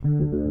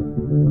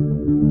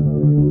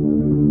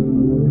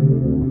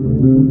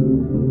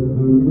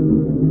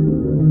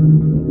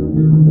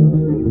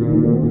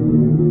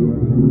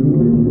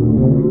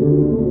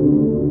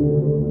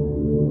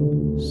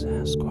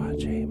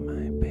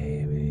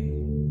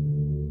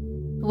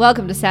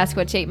Welcome to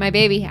Sasquatch Ate My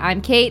Baby. I'm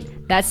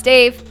Kate. That's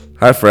Dave.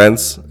 Hi,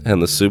 friends.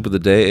 And the soup of the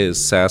day is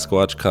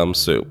Sasquatch cum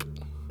soup.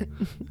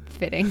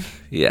 Fitting.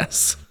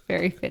 Yes.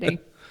 Very fitting.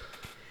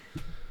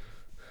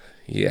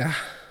 Yeah.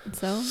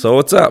 So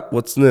what's up?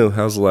 What's new?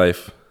 How's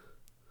life?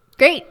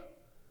 Great.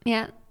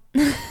 Yeah.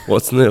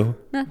 What's new?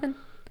 Nothing.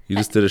 You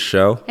just did a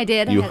show? I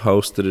did. You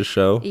hosted a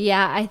show?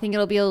 Yeah, I think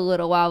it'll be a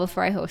little while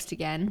before I host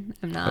again.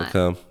 I'm not. How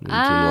come? You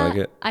didn't like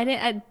it?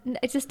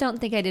 I just don't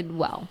think I did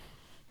well.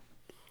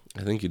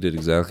 I think you did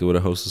exactly what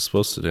a host is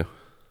supposed to do.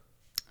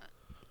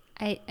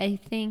 I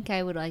think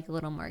I would like a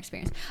little more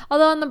experience.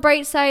 Although on the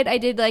bright side, I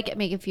did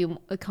make a few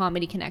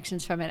comedy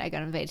connections from it. I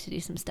got invited to do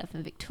some stuff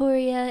in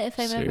Victoria if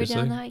I'm ever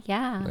down that.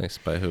 Yeah. Nice.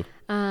 By who?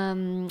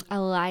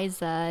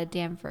 Eliza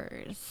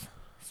Danvers.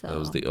 So That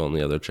was the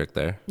only other chick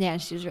there? Yeah,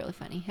 she was really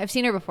funny. I've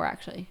seen her before,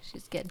 actually.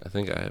 She's good. I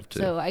think I have too.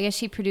 So I guess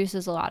she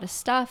produces a lot of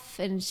stuff,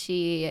 and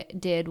she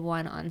did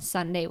one on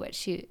Sunday, which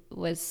she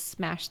was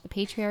Smash the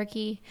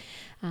Patriarchy.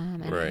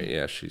 Right,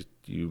 yeah,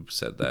 you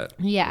said that.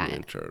 Yeah, in the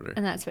intro to her.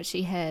 And that's what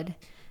she had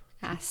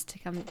asked to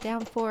come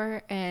down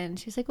for. And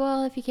she's like,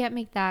 well, if you can't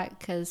make that,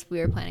 because we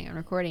were planning on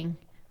recording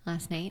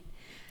last night.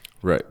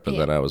 Right, but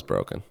then I was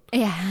broken.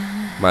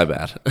 Yeah. My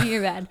bad.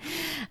 You're bad.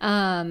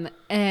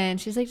 And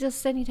she's like,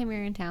 just anytime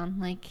you're in town,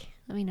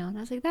 let me know. And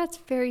I was like, that's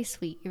very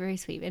sweet. You're very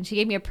sweet. And she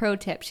gave me a pro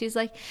tip. She's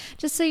like,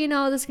 just so you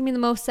know, this is going to be the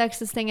most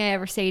sexist thing I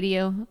ever say to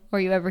you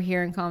or you ever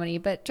hear in comedy,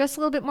 but dress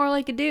a little bit more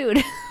like a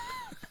dude.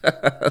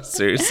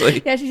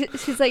 Seriously? Yeah,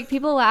 she's like,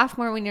 people laugh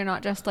more when you're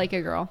not dressed like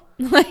a girl.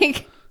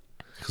 Because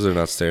they're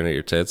not staring at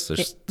your tits. They're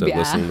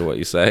listening to what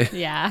you say.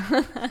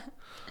 Yeah.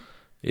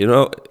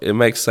 It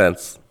makes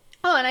sense.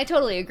 Oh, and I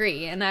totally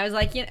agree. And I was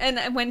like,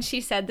 and when she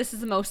said, this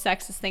is the most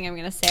sexist thing I'm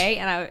going to say,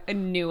 and I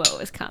knew what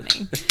was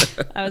coming.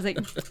 I was like,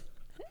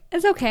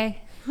 it's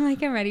okay.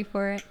 I'm ready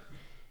for it.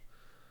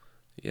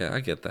 Yeah,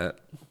 I get that.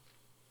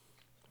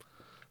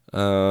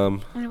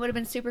 And it would have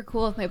been super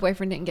cool if my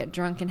boyfriend didn't get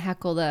drunk and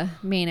heckle the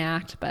main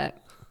act,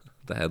 but...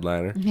 The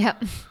headliner?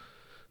 Yep.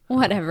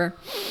 Whatever.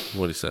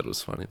 What he said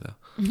was funny, though.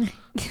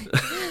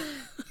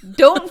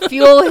 Don't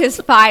fuel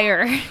his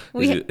fire.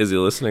 Is he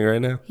listening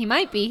right now? He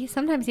might be.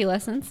 Sometimes he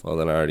listens. Well,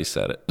 then I already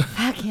said it.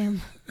 Fuck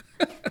him.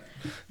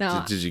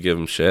 No. Did you give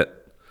him shit?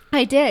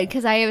 I did,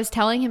 because I was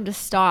telling him to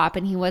stop,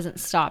 and he wasn't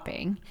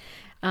stopping.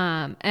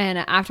 And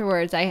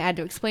afterwards, I had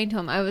to explain to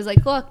him. I was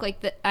like, look,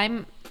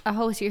 I'm a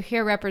host. You're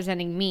here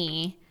representing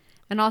me.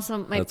 And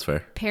also, my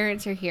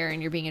parents are here,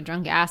 and you're being a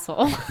drunk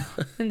asshole.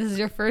 And this is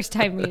your first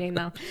time meeting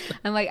them.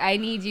 I'm like, I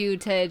need you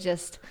to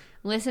just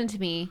listen to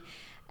me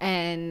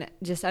and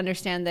just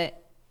understand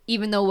that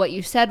even though what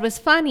you said was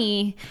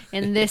funny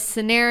in this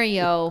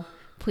scenario,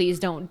 please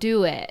don't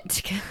do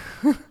it.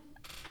 There's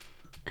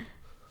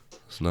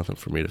nothing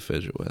for me to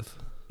fidget with.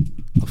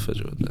 I'll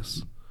fidget with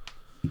this.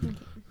 Okay.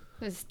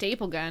 It's a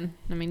staple gun.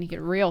 You could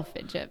real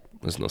fidget.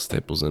 There's no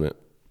staples in it.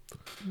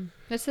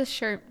 What's this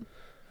shirt?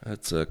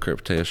 That's a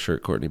Curptea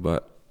shirt Courtney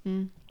bought.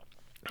 It'd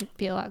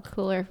be a lot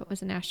cooler if it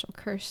was a National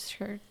Curse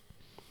shirt.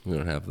 We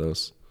don't have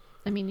those.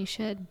 You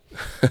should.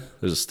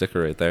 There's a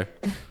sticker right there.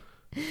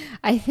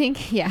 I think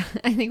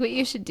what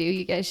you should do,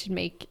 you guys should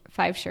make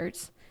 5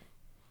 shirts.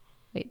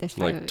 Wait, there's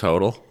 5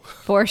 total?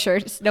 4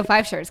 shirts. No,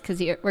 5 shirts, because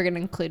we're going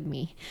to include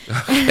me.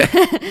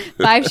 Okay.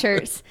 5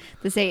 shirts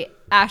that say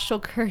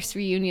Astral Curse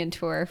Reunion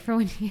Tour for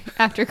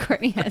after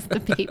Courtney has the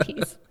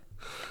babies.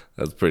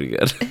 That's pretty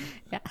good.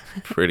 Yeah.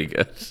 Pretty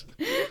good.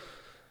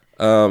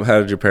 How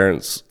did your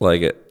parents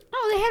like it?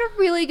 Oh, they had a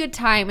really good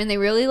time, and they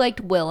really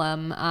liked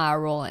Willem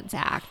Roland's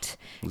act.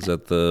 Is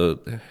that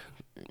the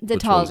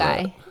tall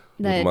guy?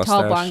 The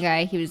tall blonde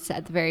guy. He was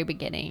at the very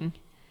beginning.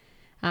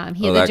 He had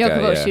the joke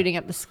about shooting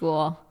up the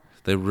school.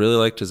 They really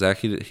liked his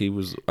act.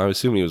 I'm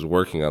assuming he was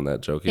working on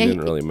that joke. He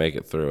didn't really make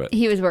it through it.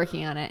 He was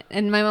working on it.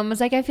 And my mom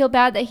was like, I feel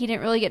bad that he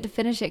didn't really get to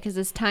finish it because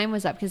his time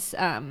was up. Because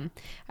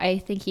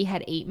I think he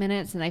had 8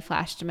 minutes, and I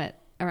flashed him at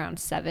around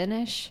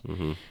 7-ish.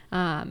 Mm-hmm.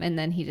 And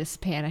then he just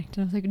panicked.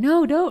 And I was like,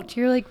 no, don't.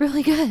 You're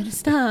really good.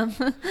 Stop.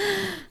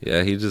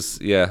 Yeah,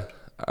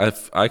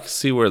 I can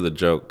see where the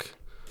joke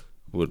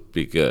would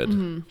be good.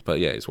 Mm-hmm. But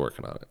yeah, he's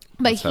working on it.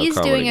 But he's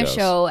doing a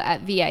show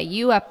at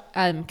VIU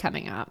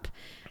coming up,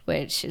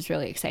 which is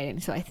really exciting.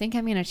 So I think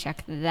I'm going to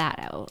check that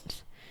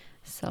out.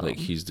 So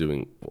he's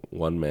doing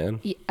one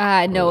man?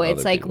 No,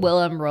 it's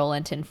Willem,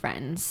 Roland, and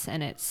Friends.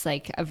 And it's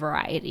a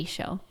variety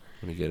show.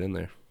 When you get in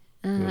there.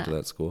 You went to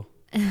that school?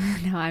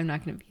 No, I'm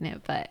not going to be in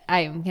it, but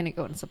I'm going to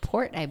go and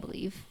support, I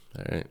believe.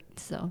 All right.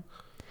 So,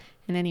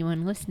 and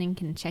anyone listening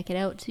can check it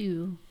out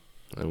too.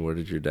 And what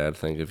did your dad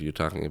think of you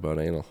talking about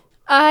anal?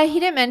 He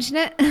didn't mention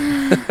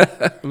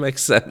it.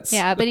 Makes sense.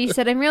 Yeah, but he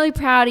said, I'm really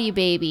proud of you,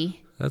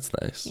 baby. That's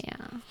nice.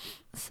 Yeah.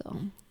 So.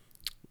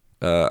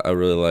 I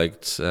really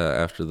liked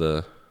after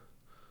the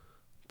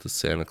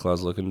Santa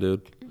Claus looking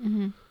dude.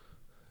 Mm-hmm.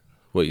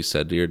 What you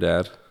said to your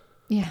dad.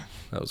 Yeah.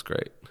 That was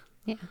great.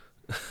 Yeah.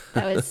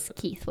 That was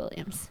Keith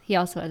Williams. He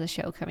also has a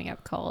show coming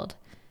up called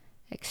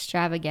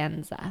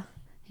Extravaganza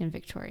in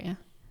Victoria.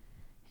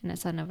 And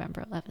it's on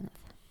November 11th.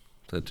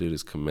 That dude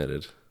is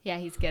committed. Yeah,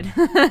 he's good.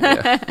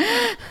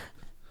 Yeah.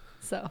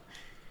 So,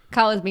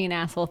 Kyle was being an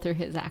asshole through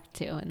his act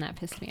too, and that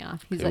pissed me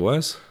off. It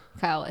was?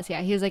 Kyle was,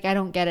 yeah. He was like, I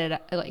don't get it,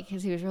 like,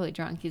 because he was really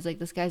drunk. He's like,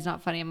 this guy's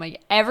not funny. I'm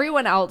like,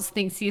 everyone else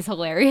thinks he's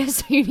hilarious,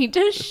 so you need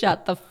to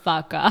shut the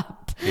fuck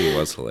up. He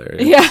was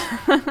hilarious.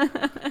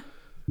 Yeah.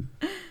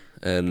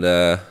 And,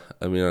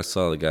 I mean, I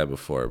saw the guy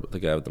before, but the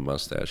guy with the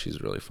mustache,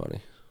 he's really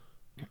funny.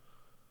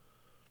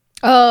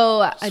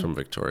 Oh. He's from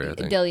Victoria, I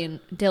think.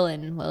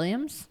 Dylan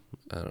Williams?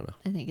 I don't know.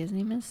 I think his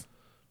name is.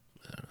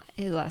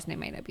 His last name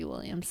might not be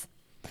Williams.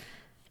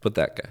 But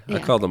that guy. Yeah. I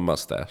called him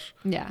Mustache.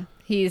 Yeah.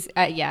 He's,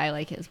 I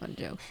like his one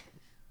joke.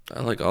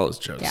 I like all his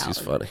jokes. Yeah, He's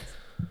funny.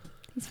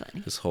 He's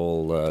funny. His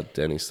whole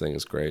Denny's thing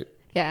is great.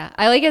 Yeah.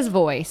 I like his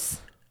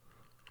voice.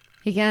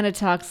 He kind of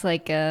talks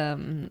like,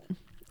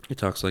 He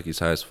talks like he's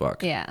high as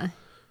fuck. yeah.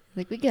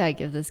 Like, we gotta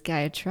give this guy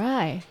a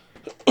try.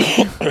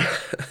 Yeah,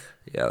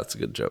 that's a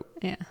good joke.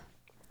 Yeah.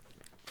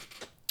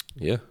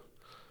 Yeah.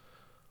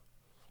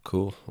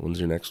 Cool. When's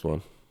your next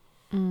one?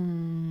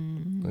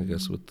 I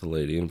guess with the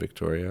lady in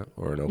Victoria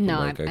or an open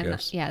mic, I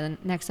guess. Yeah, the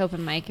next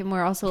open mic. And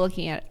we're also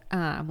looking at,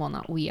 well,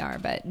 not we are,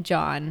 but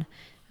John,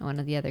 one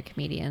of the other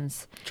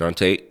comedians. John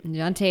Tate.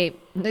 John Tate.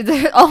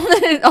 All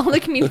the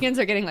comedians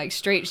are getting like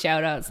straight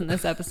shout outs in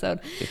this episode.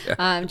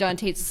 Yeah. John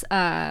Tate's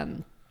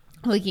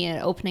looking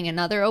at opening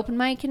another open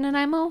mic in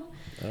Nanaimo.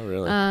 Oh,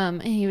 really?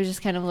 And he was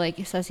just kind of like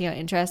assessing out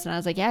interest, and I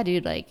was like, yeah,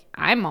 dude, like,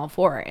 I'm all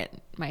for it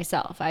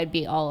myself. I'd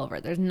be all over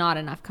it. There's not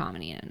enough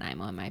comedy in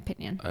Nanaimo, in my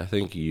opinion. I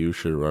think you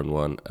should run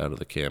one out of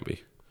the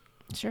Canby.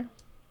 Sure.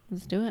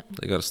 Let's do it.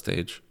 They got a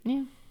stage.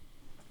 Yeah.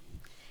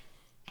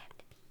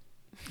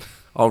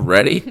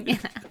 Already? Yeah.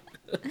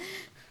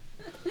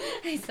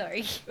 I'm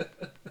sorry.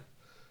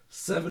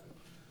 7.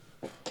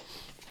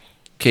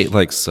 Kate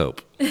likes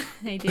soap.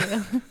 I do.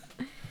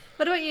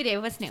 What about you,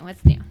 Dave? What's new?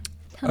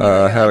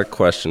 I had a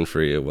question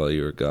for you while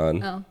you were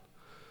gone. Oh.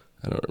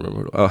 I don't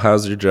remember. Oh,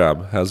 how's your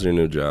job? How's your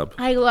new job?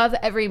 I love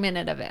every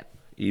minute of it.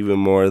 Even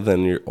more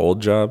than your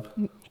old job?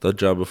 The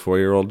job before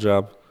your old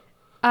job?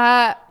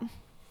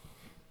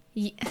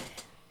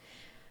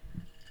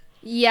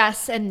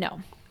 Yes and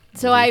no.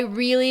 So I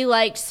really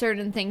liked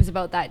certain things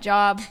about that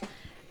job.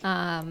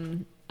 I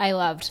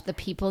loved the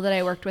people that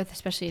I worked with,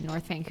 especially in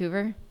North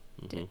Vancouver.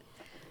 Mm-hmm.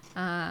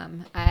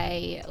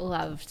 I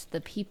loved the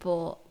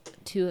people,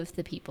 two of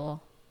the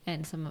people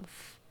and some of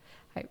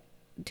the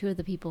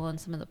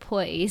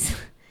employees.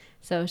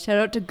 So shout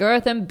out to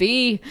Garth and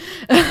B.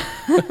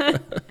 I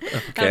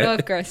don't know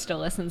if Garth still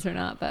listens or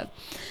not, but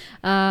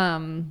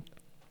I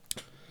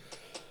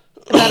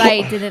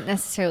didn't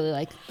necessarily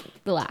like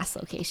the last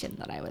location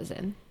that I was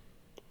in.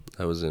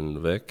 I was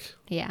in Vic?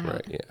 Yeah.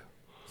 Right, yeah.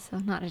 So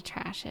not to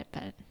trash it,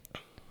 but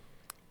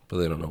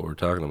they don't know what we're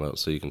talking about,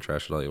 so you can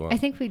trash it all you want. I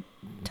think we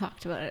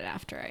talked about it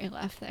after I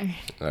left there.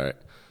 All right.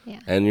 Yeah.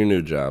 And your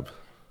new job.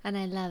 And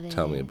I love it.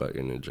 Tell me about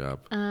your new job.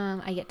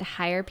 I get to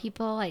hire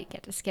people. I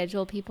get to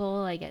schedule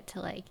people. I get to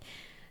like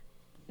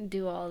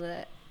do all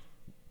the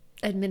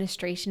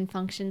administration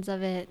functions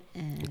of it.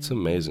 And it's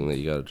amazing that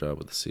you got a job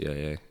with the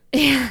CIA.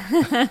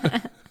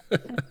 Yeah,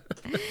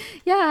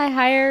 I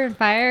hire and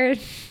fire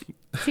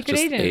secret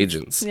Just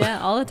agents.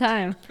 Yeah, all the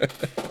time.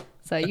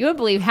 So you wouldn't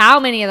believe how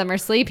many of them are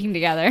sleeping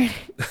together.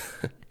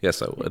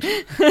 Yes, I would.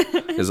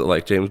 Is it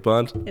like James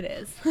Bond? It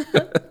is.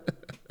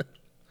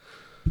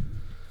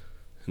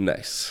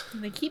 Nice.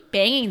 They keep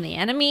banging the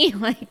enemy.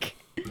 Like,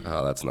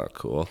 oh, that's not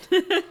cool.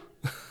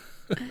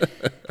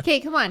 Okay,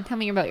 come on. Tell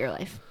me about your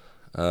life.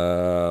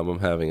 I'm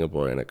having a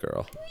boy and a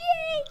girl.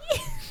 Yay!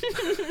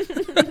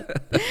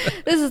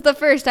 This is the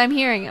first I'm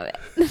hearing of it.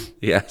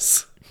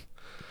 Yes.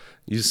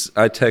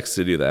 I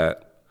texted you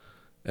that,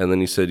 and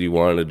then you said you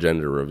wanted a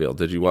gender reveal.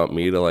 Did you want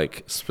me to,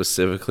 like,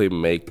 specifically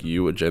make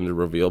you a gender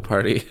reveal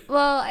party?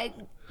 Well,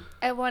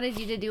 I wanted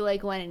you to do,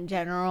 like, one in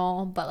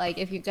general, but, like,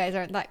 if you guys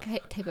aren't that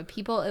type of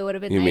people, it would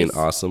have been nice. You mean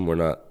awesome? We're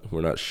not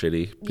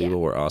shitty people. Yeah.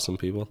 We're awesome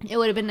people. It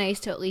would have been nice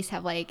to at least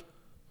have, like,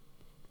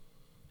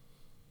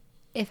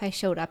 if I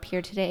showed up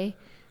here today,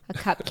 a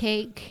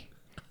cupcake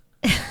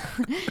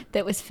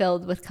that was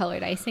filled with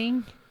colored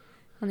icing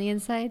on the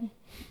inside.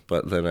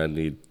 But then I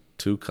need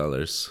 2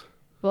 colors.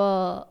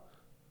 Well,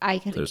 I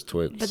could. There's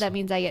twins. But that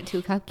means I get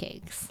 2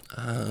 cupcakes.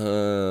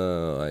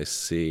 Oh, I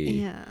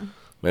see. Yeah.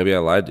 Maybe I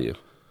lied to you.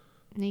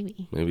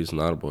 Maybe it's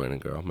not a boy and a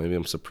girl. Maybe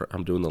I'm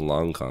doing the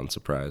long con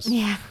surprise.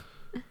 Yeah.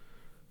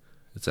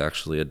 It's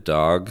actually a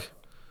dog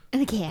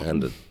and a cat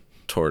and a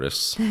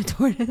tortoise. A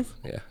tortoise.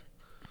 Yeah.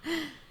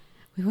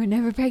 We were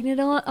never pregnant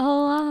all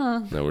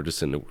along. No, we're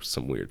just into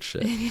some weird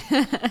shit.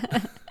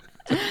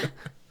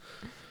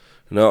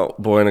 No,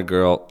 boy and a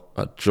girl,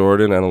 a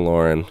Jordan and a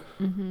Lauren.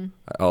 Mm-hmm.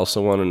 I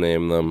also want to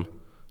name them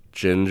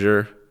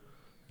Ginger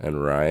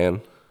and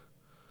Ryan.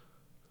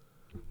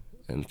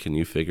 And can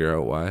you figure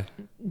out why?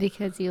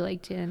 Because you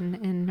like gin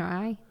and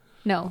rye?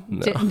 No.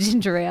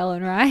 Ginger ale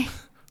and rye.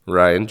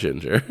 Ryan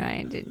Ginger.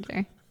 Ryan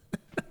Ginger.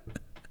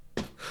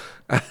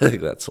 I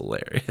think that's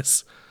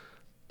hilarious.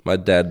 My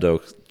dad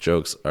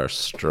jokes are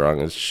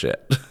strong as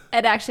shit.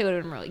 It actually would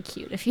have been really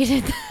cute if you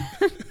did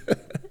that.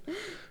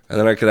 And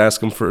then I could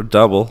ask him for a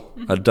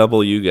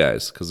double you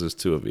guys, because there's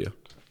 2 of you.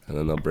 And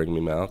then they'll bring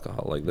me my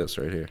alcohol like this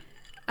right here.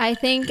 I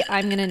think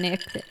I'm going to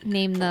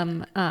name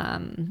them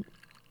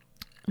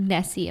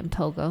Nessie and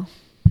Pogo.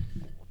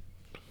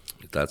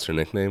 That's her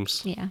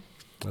nicknames? Yeah.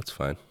 That's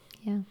fine.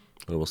 Yeah.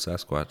 Little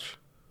Sasquatch.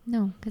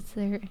 No, because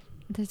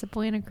there's a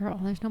boy and a girl.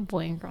 There's no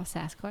boy and girl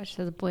Sasquatch.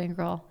 There's a boy and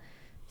girl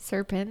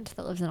serpent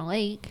that lives in a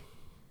lake.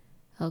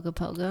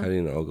 Ogopogo. How do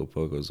you know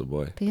Ogopogo's a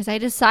boy? Because I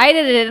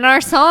decided it in our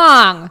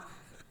song.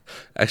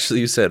 Actually,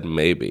 you said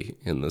maybe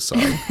in the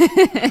song.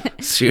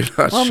 So you're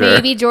not Well, sure.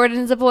 maybe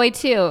Jordan's a boy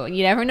too.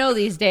 You never know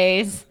these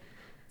days.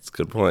 That's a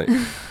good point.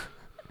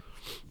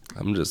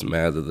 I'm just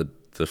mad that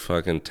the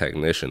fucking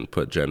technician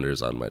put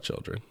genders on my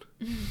children.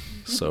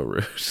 So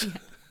rude.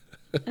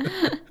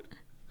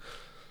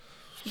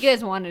 You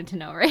guys wanted to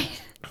know,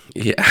 right?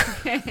 Yeah.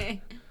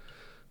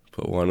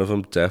 But one of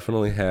them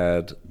definitely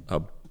had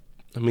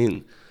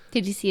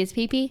Did you see his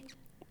pee-pee?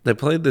 they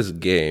played this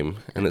game,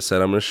 and it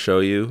said, I'm going to show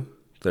you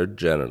their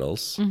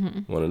genitals,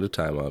 one at a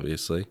time,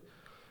 obviously,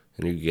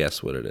 and you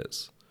guess what it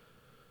is.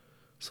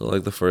 So,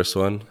 like the first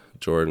one,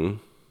 Jordan,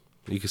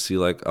 you could see,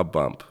 like, a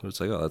bump. It's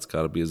like, oh, that's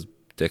got to be his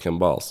dick and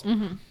balls.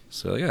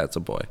 So, yeah, it's a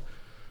boy.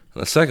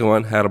 And the second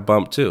one had a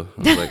bump, too.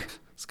 I was like,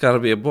 it's got to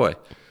be a boy.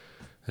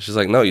 And she's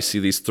like, no, you see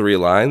these 3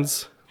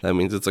 lines? That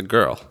means it's a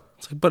girl.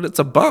 It's like, but it's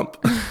a bump.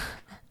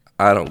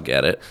 I don't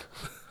get it.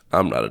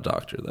 I'm not a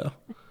doctor, though.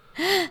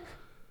 I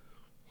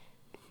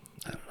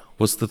don't know.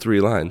 What's the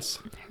 3 lines?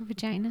 Her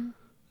vagina.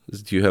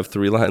 Do you have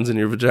 3 lines in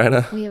your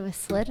vagina? We have a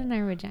slit in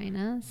our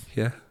vaginas.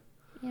 Yeah.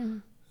 Yeah.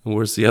 And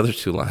where's the other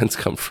 2 lines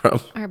come from?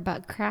 Our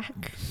butt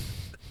crack.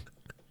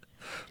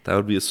 That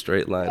would be a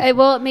straight line.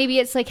 Well, maybe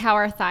it's like how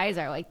our thighs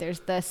are. Like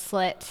there's the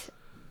slit,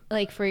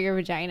 like where your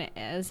vagina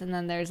is, and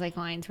then there's like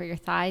lines where your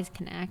thighs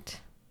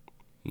connect.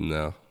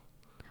 No.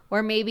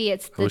 Or maybe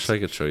it's I wish I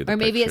could show you the Or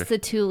maybe picture. it's the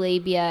 2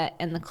 labia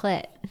and the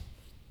clit.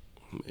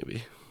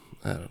 Maybe.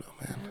 I don't know,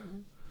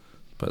 man.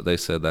 But they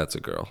said that's a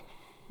girl.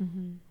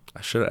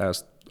 I should have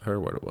asked her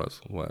what it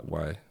was,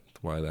 why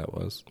that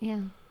was,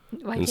 Yeah.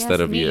 Why'd instead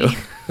ask of me? you.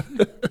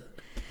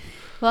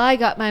 Well, I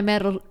got my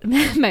medical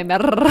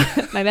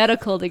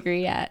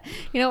degree at.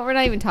 You know, we're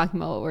not even talking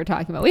about what we're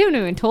talking about. We haven't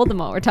even told them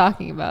what we're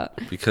talking about.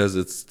 Because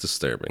it's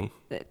disturbing.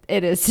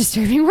 It is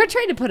disturbing. We're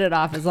trying to put it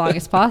off as long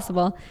as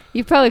possible.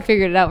 You've probably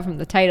figured it out from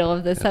the title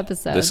of this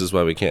episode. This is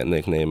why we can't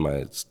nickname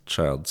my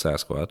child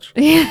Sasquatch.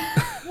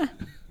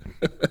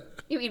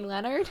 You mean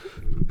Leonard?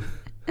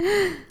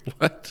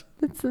 What?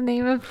 That's the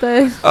name of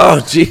the...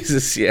 Oh,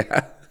 Jesus,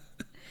 yeah.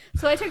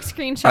 So I took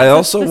screenshots. I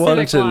also of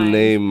wanted to specific lines.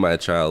 name my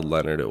child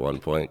Leonard at one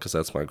point because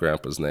that's my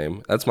grandpa's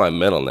name. That's my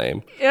middle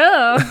name.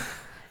 Ew.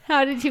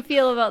 How did you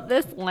feel about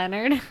this,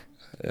 Leonard?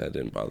 Yeah, it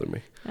didn't bother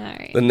me. All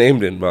right. The name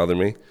didn't bother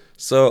me.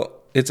 So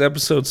it's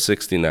episode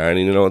 69,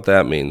 and you know what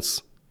that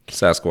means.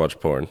 Sasquatch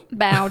porn.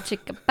 Bow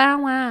chicka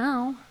bow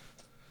wow.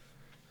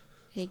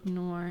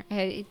 Ignore.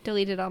 I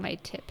deleted all my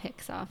tip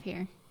pics off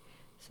here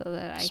so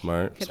that I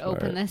could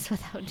open this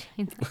without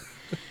doing that.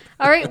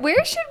 All right,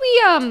 where should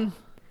we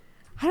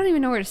I don't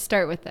even know where to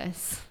start with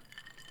this.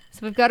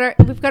 So we've got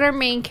our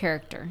main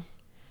character.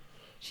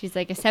 She's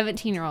like a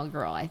 17-year-old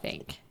girl, I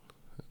think.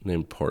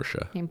 Named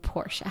Portia. Named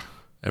Portia.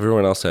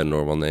 Everyone else had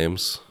normal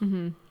names.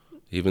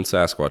 Even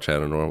Sasquatch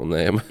had a normal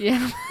name.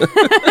 Yeah.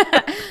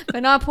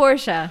 But not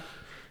Portia.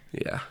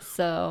 Yeah.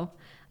 So,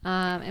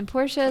 and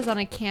Portia is on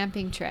a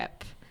camping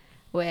trip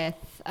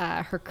with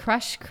her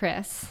crush,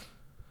 Chris.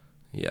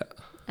 Yeah.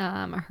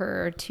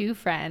 Her 2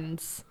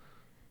 friends,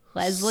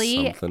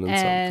 Leslie Something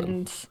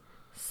and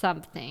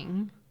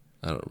something.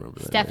 I don't remember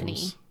their Stephanie.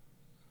 names.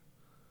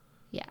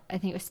 Yeah, I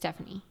think it was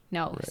Stephanie.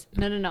 No,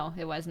 Right. no,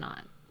 it was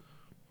not.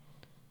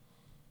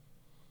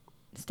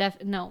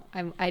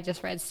 I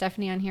just read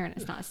Stephanie on here and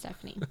it's not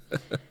Stephanie.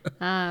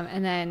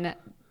 And then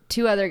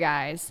 2 other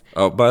guys.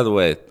 Oh, by the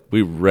way,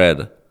 we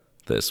read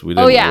this. We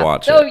didn't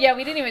watch it. Oh yeah,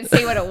 we didn't even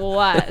say what it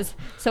was.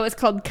 So it's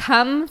called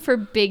 "Come for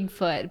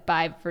Bigfoot"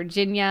 by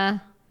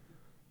Virginia.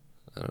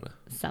 I don't know.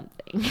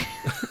 Something.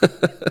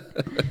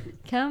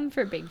 Come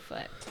for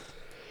Bigfoot.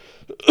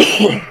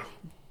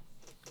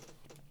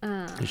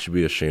 You should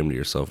be ashamed of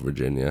yourself,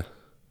 Virginia.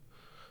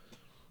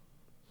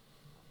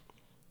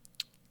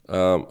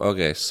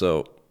 Okay,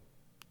 so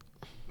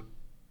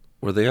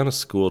were they on a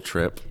school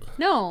trip?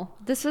 No,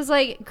 this was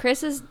like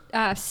Chris's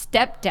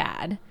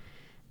stepdad,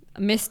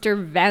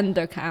 Mr.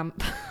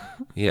 Vanderkamp,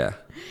 Yeah.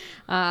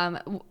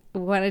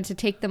 wanted to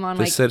take them on.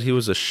 They said he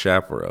was a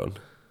chaperone.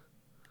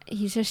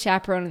 He's just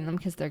chaperoning them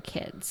because they're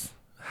kids,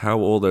 How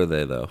old are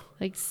they, though?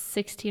 like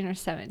 16 or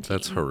 17.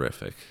 That's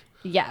horrific.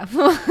 Yeah,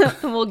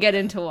 we'll get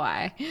into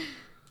why.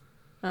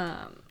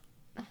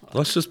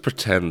 Let's just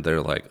pretend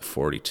they're like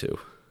 42.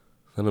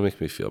 That'll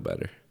make me feel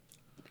better.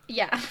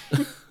 Yeah.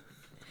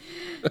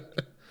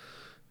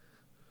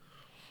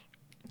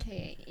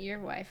 Okay, your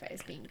Wi-Fi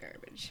is being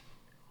garbage.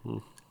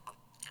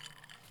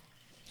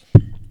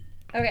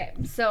 Okay,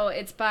 so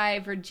it's by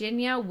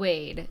Virginia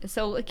Wade.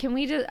 So can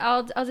we just?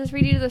 I'll just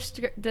read you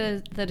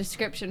the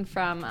description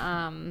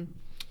from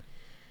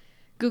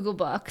Google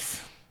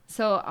Books.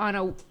 So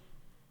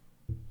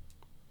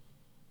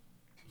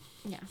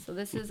so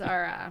this is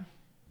our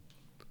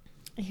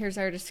Here's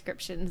our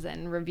descriptions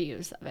and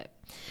reviews of it.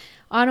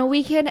 On a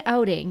weekend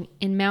outing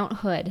in Mount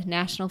Hood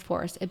National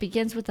Forest, it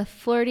begins with a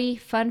flirty,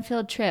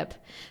 fun-filled trip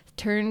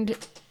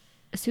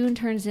soon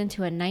turns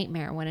into a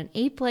nightmare when an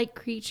ape-like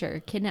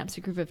creature kidnaps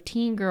a group of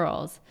teen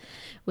girls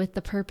with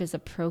the purpose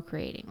of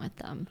procreating with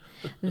them.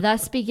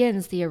 Thus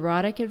begins the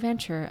erotic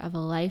adventure of a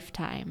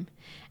lifetime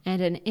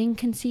and an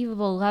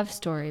inconceivable love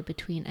story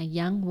between a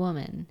young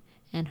woman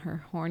and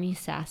her horny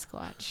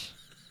Sasquatch.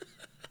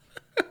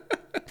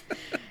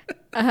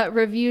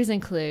 Reviews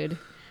include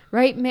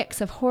right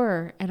mix of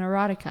horror and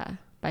erotica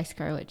by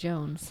Scarlett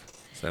Jones.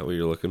 Is that what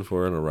you're looking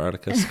for in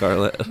erotica,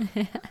 Scarlett?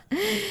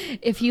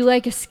 If you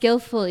like a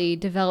skillfully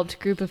developed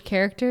group of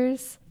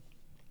characters,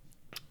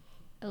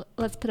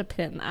 let's put a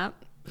pin in that.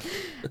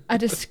 A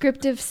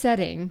descriptive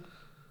setting,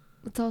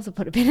 let's also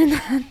put a pin in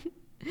that.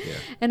 Yeah.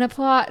 And a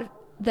plot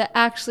that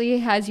actually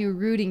has you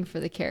rooting for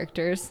the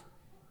characters,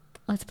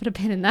 let's put a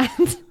pin in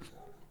that.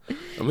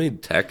 I mean,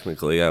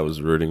 technically, I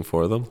was rooting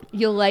for them.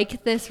 You'll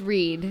like this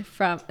read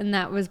and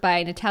that was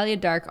by Natalia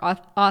Dark,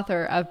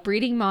 author of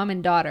Breeding Mom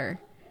and Daughter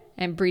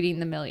and Breeding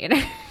the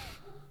Millionaire.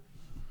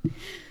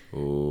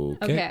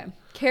 Okay.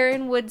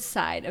 Karen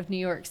Woodside of New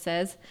York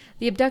says,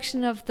 the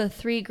abduction of the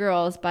 3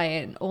 girls by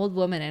an old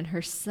woman and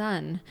her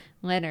son,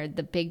 Leonard,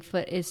 the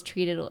Bigfoot, is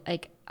treated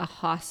like a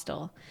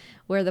hostel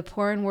where the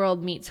porn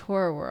world meets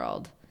horror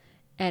world.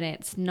 And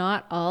it's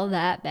not all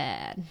that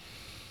bad.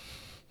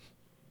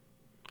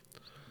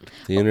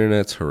 The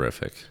internet's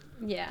horrific.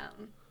 Yeah.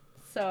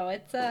 So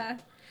it's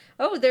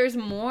there's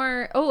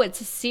more. Oh, it's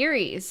a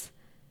series.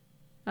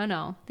 Oh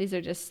no, these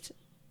are just.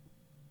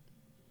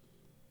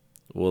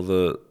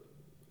 Well,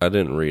 I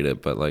didn't read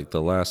it, but like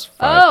the last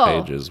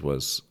 5 pages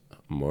was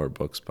more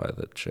books by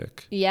the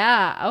chick.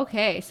 Yeah.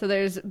 Okay. So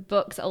there's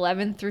books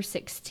 11 through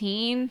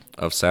 16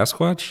 Of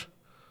Sasquatch?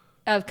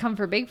 of Come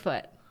for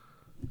Bigfoot.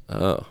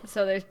 Oh.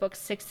 So there's books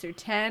 6 through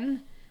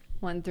 10,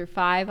 1 through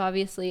 5,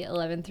 obviously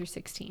 11 through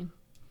 16.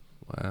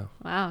 Wow.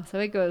 Wow. So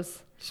it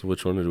goes. So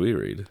which one did we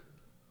read?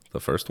 The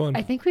first one?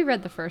 I think we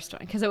read the first one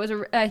because it was.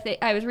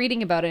 I was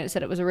reading about it. And it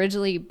said it was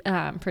originally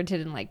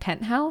printed in like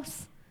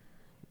Penthouse.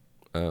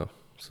 Oh,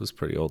 so it's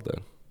pretty old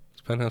then.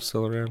 Is Penthouse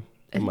still around?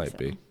 It might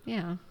be.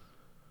 Yeah.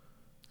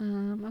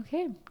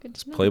 Okay. Good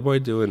to know. Playboy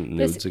doing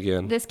nudes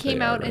again? This came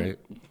They out are, right?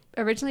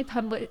 originally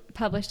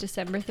published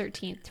December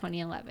 13th,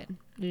 2011.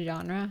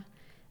 Genre,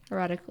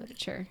 erotic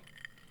literature.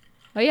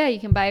 Oh yeah, you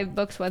can buy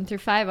books 1 through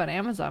 5 on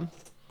Amazon.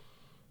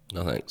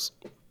 No thanks.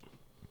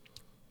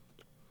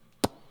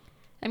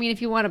 I mean,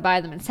 if you want to buy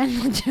them and send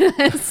them to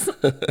us.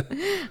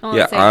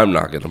 Yeah, I'm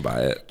not going to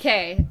buy it.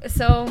 Okay,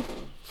 so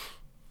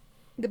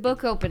the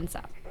book opens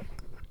up.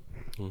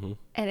 Mm-hmm.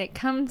 And it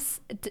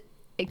comes.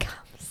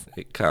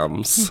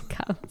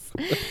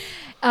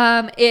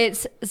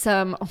 It's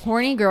some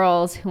horny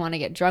girls who want to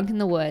get drunk in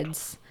the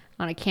woods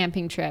on a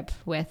camping trip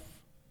with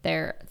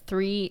their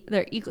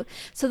equal.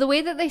 So the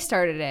way that they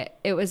started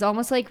it was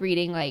almost like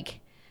reading like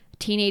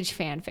teenage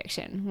fan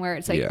fiction where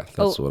it's like, yeah,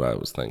 that's what I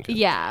was thinking.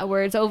 Yeah,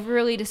 where it's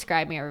overly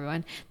describing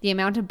everyone. The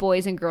amount of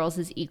boys and girls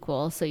is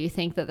equal, so you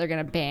think that they're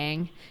gonna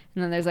bang,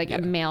 and then there's like a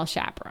male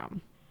chaperone.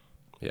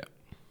 Yeah.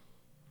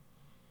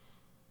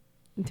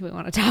 Do we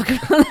want to talk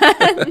about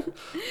that?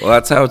 Well,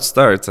 that's how it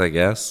starts, I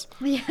guess.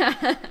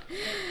 Yeah.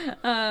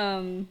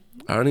 I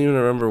don't even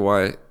remember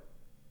why.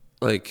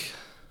 Like,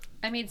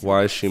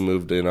 why she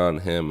moved in on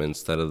him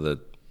instead of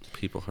the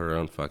people her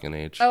own fucking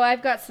age. Oh,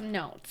 I've got some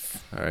notes.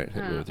 All right,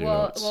 hit me with your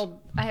notes.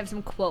 Well, I have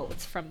some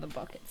quotes from the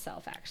book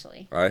itself,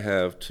 actually. I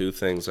have 2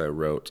 things I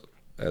wrote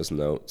as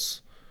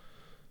notes.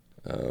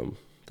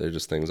 They're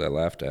just things I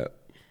laughed at.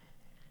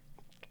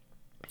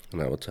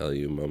 And I will tell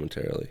you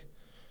momentarily.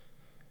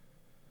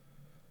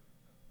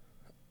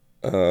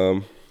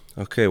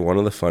 Okay, one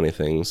of the funny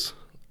things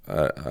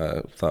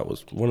I thought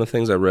was... One of the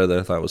things I read that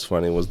I thought was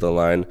funny was the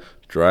line,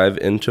 "Drive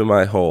into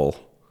my hole."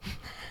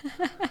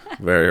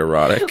 Very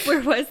erotic. Where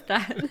was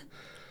that?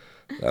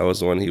 That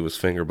was when he was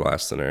finger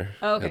blasting her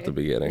at the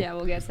beginning. Yeah,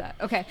 we'll get to that.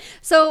 Okay,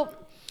 so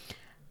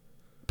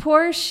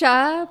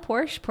Porsche.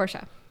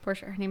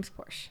 Her name's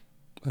Porsche.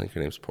 I think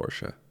her name's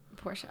Portia.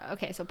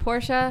 Okay, so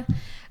Portia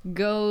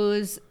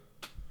goes.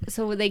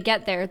 So when they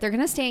get there, they're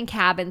gonna stay in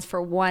cabins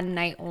for one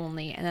night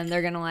only, and then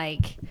they're gonna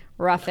like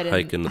rough it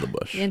hike into the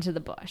bush.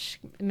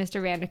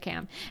 Mr.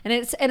 Vanderkamp, and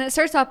it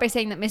starts off by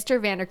saying that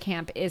Mr.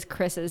 Vanderkamp is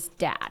Chris's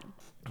dad.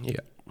 Yeah.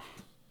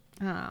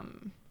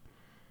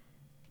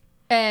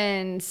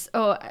 And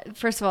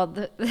first of all,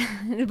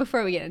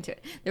 before we get into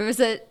it, there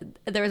was a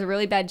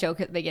really bad joke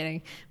at the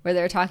beginning where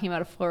they were talking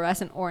about a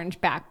fluorescent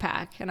orange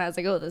backpack, and I was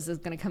like, oh, this is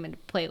going to come into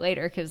play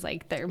later because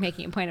like they're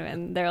making a point of it,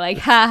 and they're like,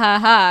 ha ha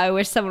ha! I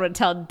wish someone would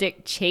tell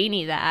Dick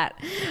Cheney that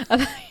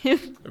about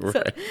him. Right.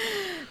 So,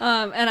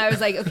 and I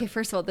was like, okay,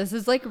 first of all, this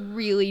is like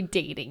really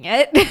dating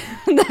it,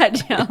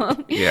 that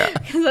joke. Yeah.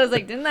 Because I was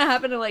like, didn't that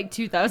happen in like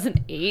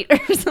 2008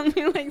 or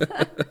something like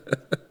that?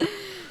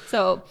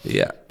 So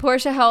yeah,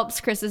 Portia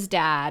helps Chris's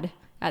dad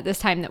at this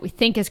time that we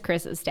think is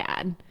Chris's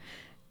dad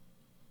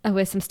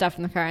with some stuff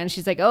in the car, and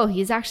she's like, "Oh,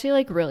 he's actually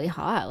like really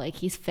hot, like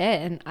he's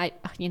fit." And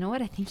you know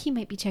what? I think he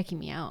might be checking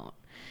me out.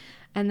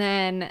 And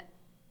then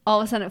all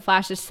of a sudden it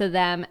flashes to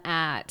them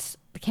at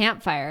the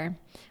campfire.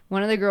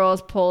 One of the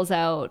girls pulls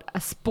out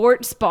a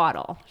sports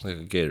bottle. Like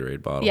a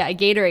Gatorade bottle. Yeah, a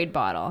Gatorade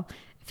bottle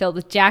filled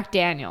with Jack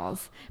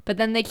Daniels. But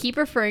then they keep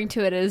referring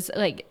to it as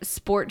like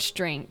sports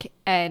drink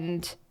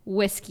and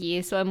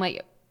whiskey. So I'm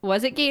like,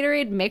 was it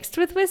Gatorade mixed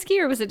with whiskey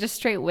or was it just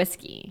straight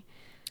whiskey?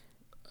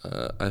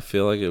 I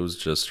feel like it was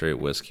just straight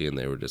whiskey and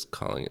they were just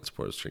calling it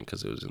sports drink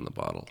because it was in the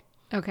bottle.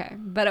 Okay.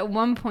 But at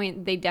one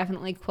point they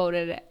definitely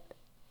quoted it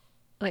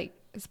like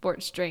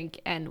sports drink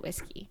and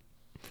whiskey.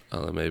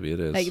 Oh, then maybe it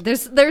is. Like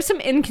there's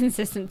some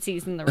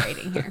inconsistencies in the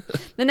writing here.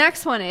 The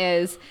next one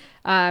is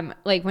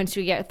like once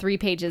we get 3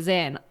 pages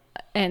in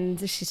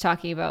and she's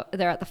talking about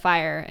they're at the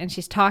fire and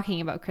she's talking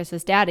about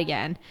Chris's dad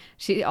again.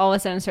 She all of a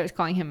sudden starts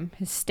calling him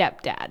his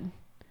stepdad.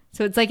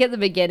 So it's like at the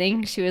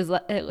beginning, she was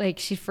like,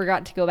 she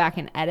forgot to go back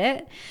and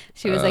edit.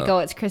 She was like, oh,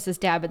 it's Chris's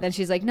dad. But then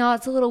she's like, no,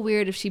 it's a little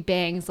weird if she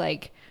bangs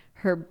like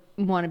her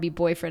wannabe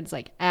boyfriend's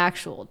like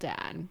actual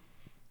dad.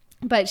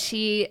 But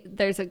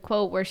there's a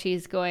quote where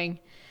she's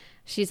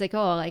like,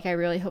 oh, like, I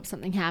really hope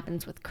something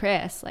happens with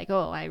Chris. Like,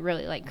 oh, I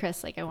really like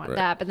Chris. Like, I want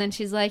that. But then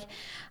she's like,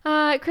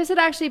 Chris had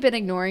actually been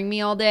ignoring me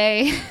all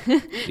day.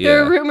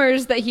 There were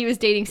rumors that he was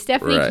dating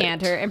Stephanie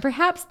Cantor, and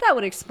perhaps that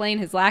would explain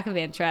his lack of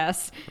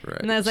interest. Right.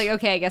 And I was like,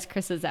 okay, I guess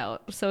Chris is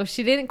out. So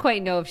she didn't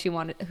quite know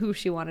who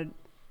she wanted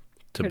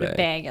to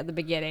bang at the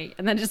beginning,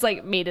 and then just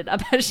like made it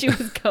up as she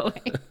was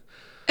going.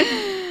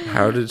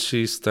 How did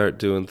she start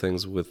doing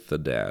things with the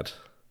dad?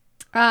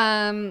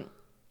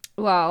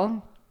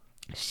 Well,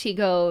 she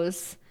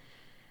goes,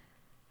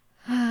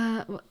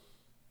 I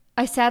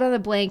sat on a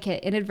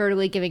blanket,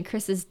 inadvertently giving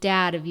Chris's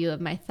dad a view of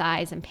my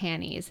thighs and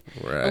panties.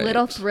 Right. A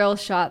little thrill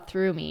shot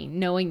through me,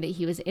 knowing that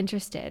he was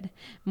interested.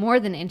 More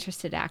than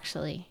interested,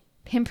 actually.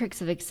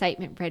 Pinpricks of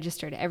excitement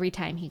registered every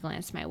time he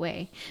glanced my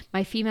way.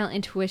 My female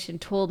intuition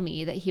told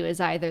me that he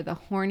was either the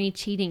horny,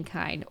 cheating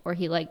kind, or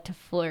he liked to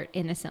flirt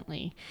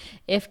innocently,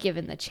 if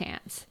given the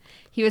chance.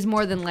 He was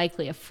more than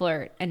likely a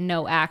flirt and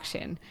no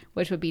action,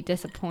 which would be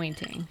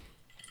disappointing.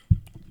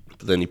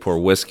 But then you pour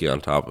whiskey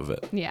on top of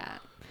it. Yeah.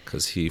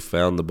 Because he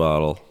found the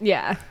bottle.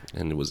 Yeah.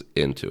 And was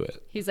into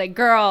it. He's like,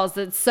 girls,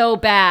 it's so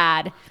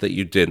bad. That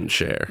you didn't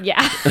share.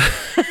 Yeah.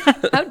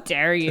 How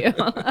dare you?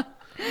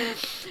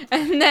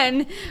 And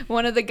then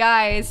one of the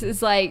guys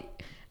is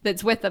like,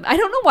 that's with them. I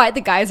don't know why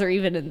the guys are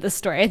even in this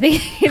story. I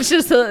think it's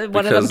just so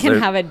one of them can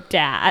have a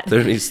dad.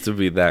 There needs to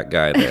be that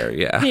guy there,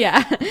 yeah.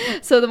 Yeah.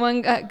 So the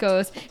one guy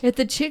goes, if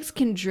the chicks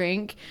can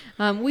drink,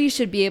 we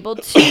should be able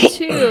to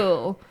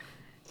too.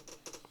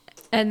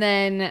 And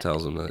then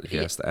tells him that he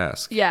has to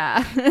ask.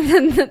 Yeah.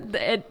 And then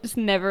it's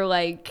never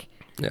like.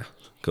 Yeah.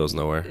 Goes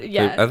nowhere.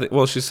 Yeah.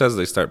 Well, she says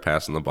they start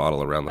passing the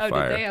bottle around the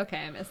fire. Did they?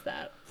 Okay, I missed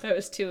that. It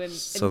was too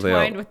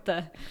entwined with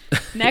the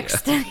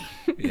next thing.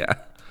 Yeah.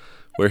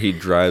 Where he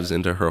drives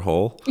into her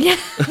hole. Yeah.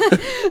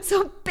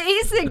 So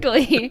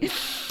basically,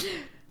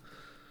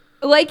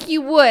 like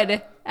you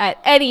would at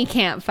any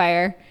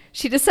campfire,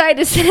 she decided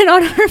to sit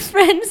on her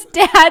friend's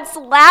dad's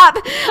lap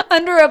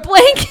under a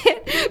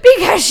blanket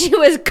because she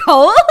was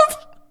cold.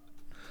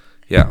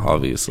 Yeah,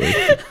 obviously.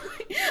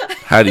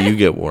 How do you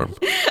get warm?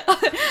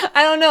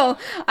 I don't know.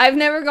 I've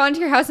never gone to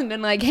your house and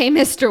been like, hey,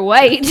 Mr.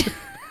 White.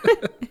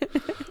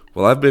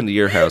 Well, I've been to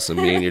your house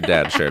and me and your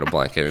dad shared a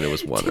blanket and it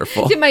was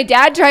wonderful. Did my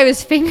dad drive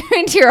his finger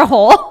into your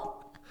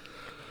hole?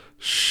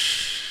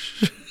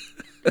 Shh.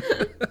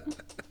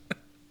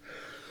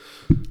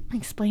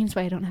 Explains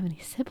why I don't have any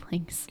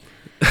siblings.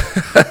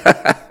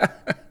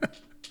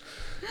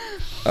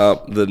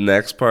 The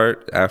next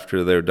part,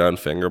 after they're done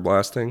finger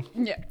blasting,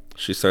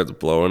 she starts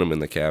blowing him in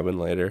the cabin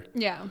later.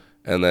 Yeah.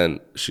 And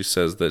then she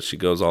says that she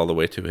goes all the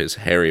way to his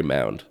hairy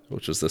mound,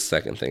 which was the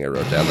second thing I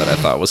wrote down that I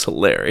thought was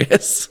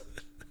hilarious.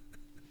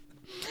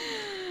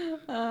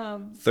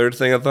 Third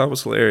thing I thought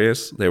was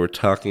hilarious, they were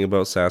talking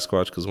about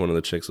Sasquatch because one of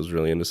the chicks was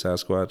really into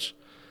Sasquatch.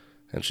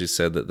 And she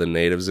said that the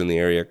natives in the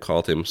area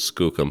called him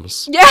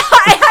Skookums. Yeah,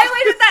 I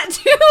highlighted that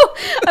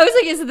too. I was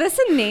like, is this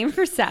a name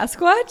for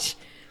Sasquatch?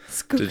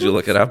 Skookums? Did you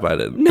look it up? I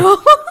didn't.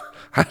 No.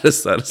 I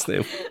just thought his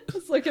name.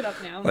 Let's look it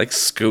up now. Like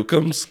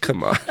Skookums?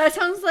 Come on. That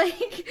sounds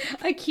like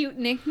a cute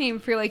nickname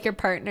for like your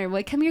partner.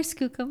 Like, come here,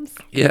 Skookums.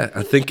 Yeah,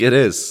 I think it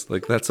is.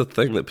 Like, that's a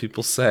thing that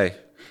people say.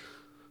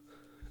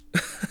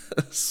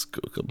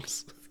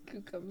 Skookums.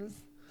 Skookums.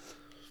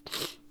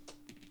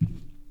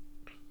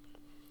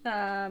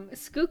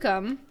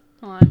 Skookum.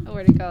 Hold on.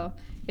 Where'd it go?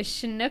 A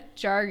Chinook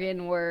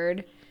jargon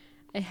word.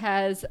 It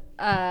has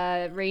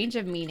a range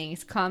of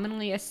meanings,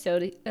 commonly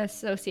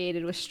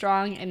associated with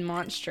strong and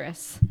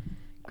monstrous,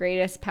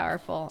 greatest,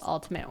 powerful,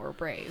 ultimate, or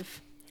brave.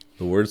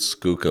 The word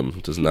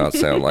skookum does not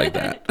sound like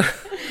that.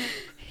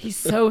 He's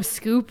so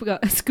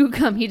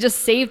skookum. He just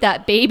saved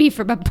that baby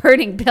from a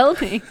burning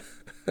building.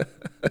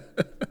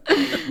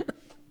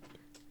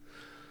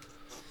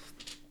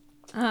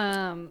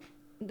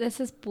 This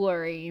is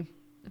blurry,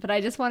 but I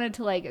just wanted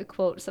to like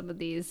quote some of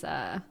these.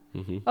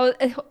 Oh,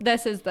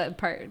 this is the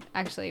part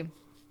actually.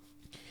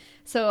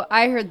 So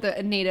I heard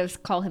the natives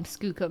call him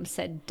Skookum,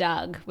 said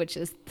Doug, which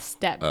is the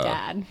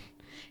stepdad.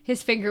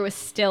 His finger was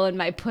still in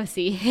my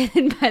pussy,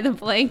 hidden by the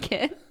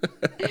blanket.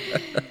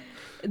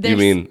 You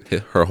mean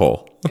her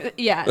hole?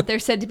 Yeah, they're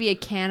said to be a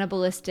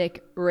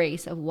cannibalistic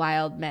race of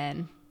wild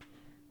men.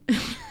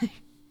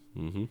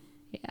 Mm-hmm.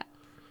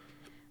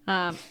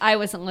 Yeah. I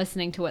wasn't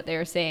listening to what they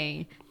were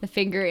saying. The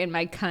finger in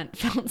my cunt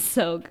felt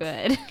so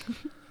good.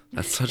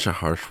 That's such a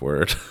harsh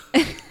word.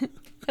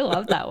 I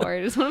love that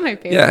word. It's one of my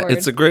favorite Yeah, words.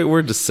 it's a great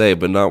word to say,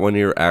 but not when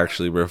you're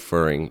actually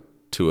referring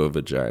to a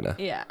vagina.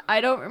 Yeah,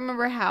 I don't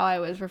remember how I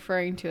was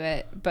referring to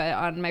it, but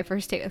on my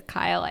first date with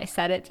Kyle, I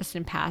said it just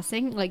in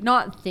passing, like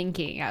not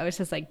thinking. I was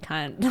just like,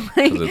 cunt.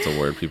 Like, Because it's a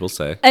word people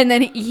say. and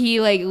then he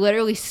like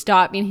literally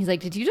stopped me and he's like,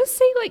 did you just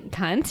say like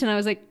cunt? And I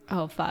was like,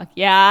 oh fuck,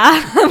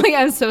 yeah. I'm like,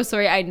 I'm so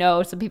sorry. I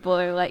know some people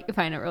are like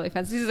find it really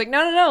offensive. He's like,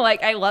 no,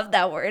 like I love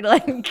that word.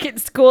 Like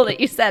it's cool that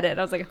you said it.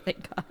 I was like, oh,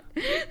 thank God.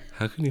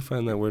 How can you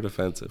find that word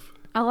offensive?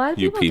 A lot of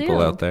You people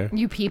do. out there.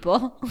 You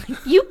people.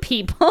 You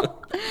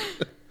people.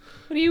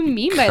 What do you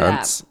mean by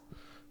Cunts. that?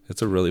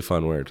 It's a really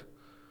fun word.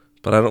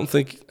 But I don't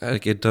think,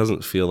 like, it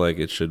doesn't feel like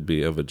it should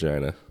be a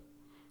vagina.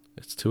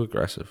 It's too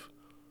aggressive.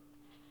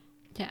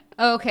 Yeah.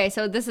 Okay,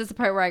 so this is the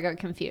part where I got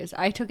confused.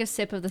 I took a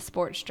sip of the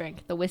sports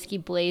drink. The whiskey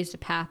blazed a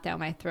path down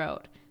my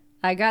throat.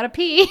 I gotta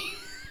pee.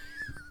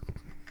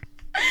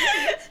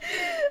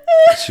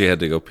 She had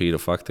to go pee to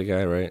fuck the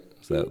guy, right?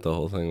 Is that the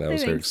whole thing? That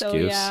was her excuse? So,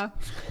 yeah.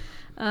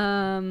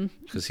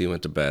 Because he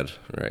went to bed,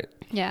 right?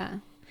 Yeah.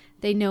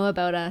 They know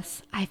about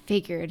us. I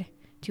figured.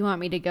 Do you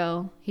want me to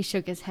go? He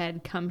shook his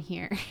head. Come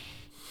here.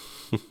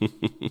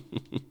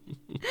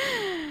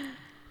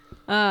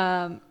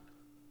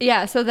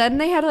 Yeah, so then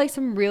they had like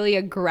some really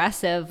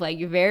aggressive,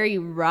 like very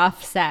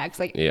rough sex.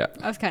 Like, Yeah.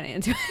 I was kind of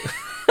into it.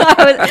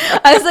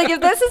 I was like,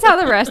 if this is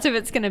how the rest of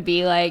it's going to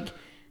be, like, okay.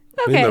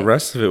 I mean, the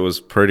rest of it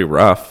was pretty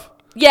rough.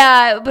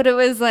 Yeah, but it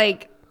was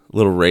like A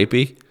little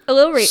rapey. a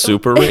little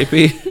Super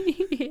rapey.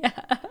 Yeah.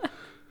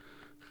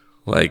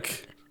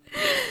 Like,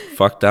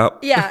 fucked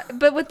up. Yeah,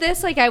 but with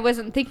this, like, I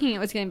wasn't thinking it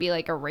was going to be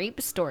like a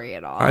rape story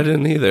at all. I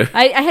didn't either.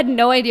 I had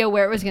no idea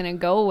where it was going to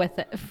go with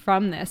it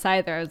from this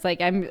either. I was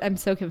like, I'm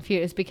so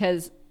confused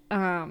because,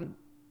 yeah,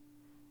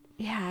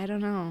 I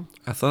don't know.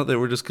 I thought they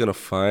were just going to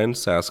find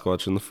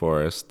Sasquatch in the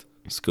forest.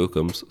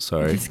 Skookums,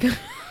 sorry.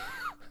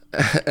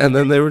 And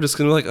then they were just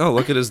going to be like, oh,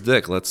 look at his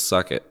dick. Let's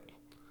suck it.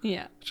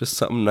 Yeah. Just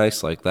something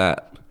nice like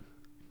that.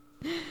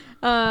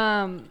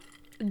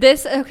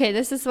 This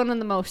is one of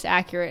the most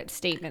accurate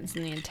statements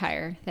in the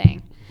entire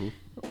thing.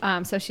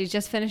 Mm-hmm. So she's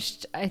just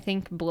finished, I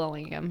think,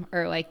 blowing him,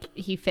 or like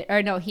he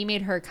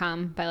made her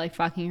come by like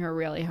fucking her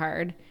really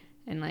hard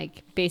and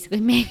like basically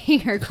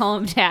making her call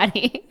him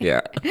daddy. Yeah.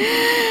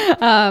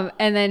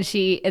 And then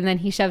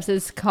he shoves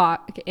his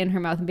cock in her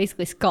mouth and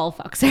basically skull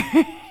fucks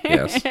her.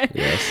 Yes.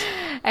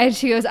 And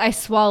she goes, I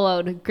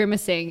swallowed,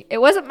 grimacing. It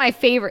wasn't my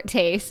favorite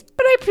taste,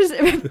 but I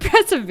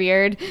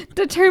persevered,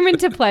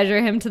 determined to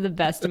pleasure him to the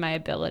best of my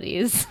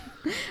abilities.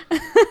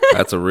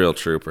 That's a real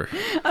trooper.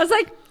 I was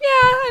like, yeah,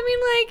 I mean,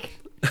 like,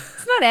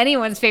 it's not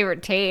anyone's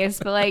favorite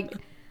taste, but like,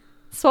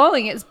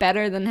 swallowing it's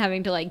better than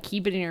having to like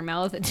keep it in your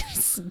mouth and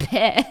just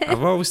spit.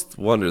 I've always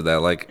wondered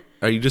that. Like,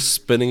 are you just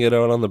spinning it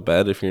out on the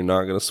bed if you're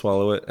not going to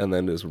swallow it and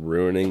then just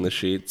ruining the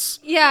sheets?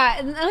 Yeah,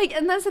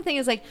 and that's the thing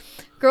is like,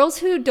 girls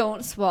who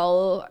don't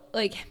swallow,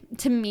 like,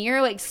 to me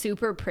are like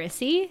super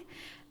prissy,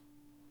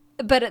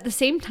 but at the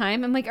same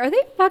time, I'm like, are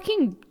they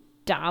fucking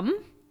dumb?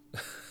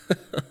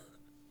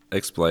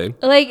 Explain.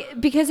 Like,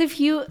 because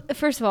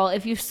first of all,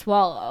 if you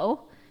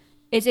swallow,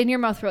 it's in your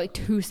mouth for like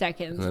 2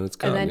 seconds. And then it's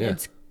gone,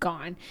 it's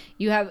gone.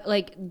 You have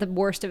like the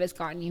worst of it's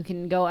gone. You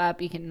can go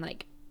up, you can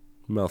like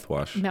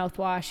mouthwash,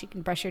 you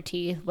can brush your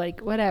teeth,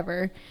 like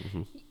whatever.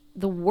 Mm-hmm.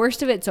 The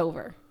worst of it's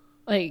over.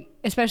 Like,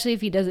 especially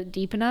if he does it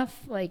deep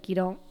enough, like you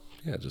don't.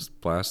 Yeah, just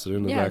blast it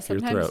in the back of your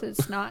throat. Sometimes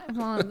it's not.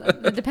 Well,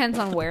 it depends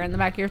on where in the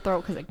back of your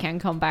throat because it can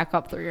come back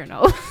up through your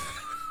nose.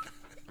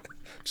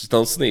 Just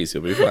don't sneeze.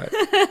 You'll be fine.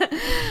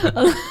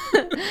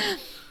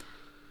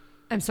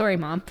 I'm sorry,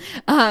 Mom.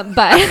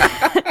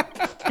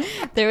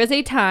 But there was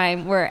a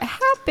time where it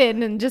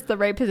happened in just the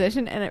right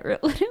position and it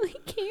literally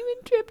came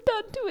and dripped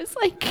onto his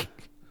like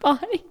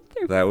body.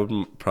 That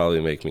would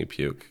probably make me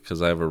puke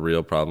because I have a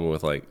real problem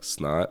with like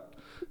snot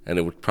and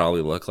it would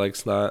probably look like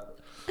snot.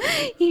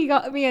 He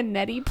got me a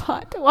neti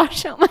pot to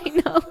wash out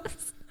my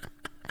nose.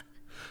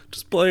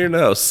 Just blow your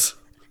nose.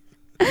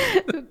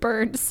 It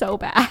burned so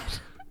bad.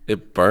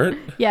 It burnt?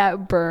 Yeah,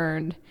 it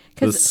burned.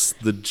 The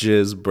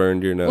jizz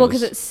burned your nose. Well,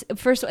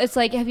 because it's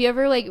like, have you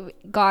ever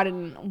like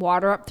gotten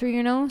water up through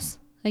your nose?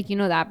 Like, you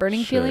know that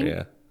burning feeling?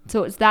 Yeah.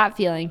 So it's that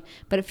feeling,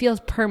 but it feels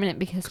permanent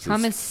because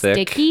cum is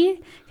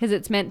sticky because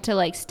it's meant to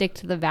like stick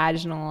to the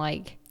vaginal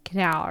like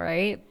canal,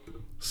 right?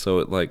 So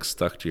it like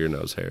stuck to your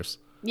nose hairs.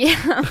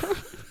 Yeah.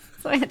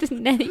 So I had to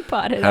neti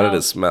pot it How out. did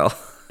it smell?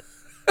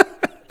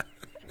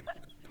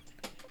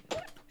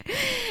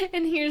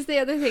 And here's the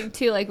other thing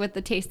too, like with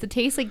the taste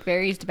like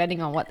varies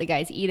depending on what the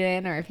guy's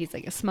eating or if he's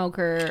like a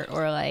smoker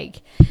or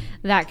like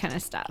that kind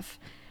of stuff.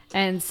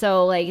 And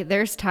so like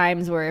there's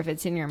times where if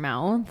it's in your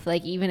mouth,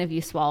 like even if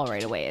you swallow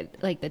right away,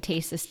 like the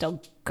taste is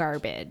still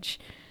garbage.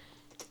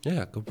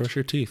 Yeah, go brush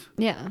your teeth.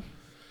 Yeah.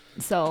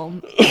 So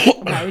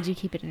why would you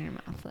keep it in your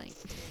mouth? Like,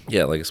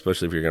 Yeah, like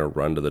especially if you're gonna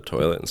run to the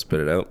toilet and spit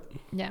it out.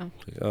 yeah.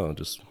 Like, oh,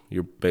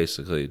 you're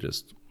basically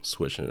just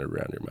swishing it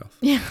around your mouth.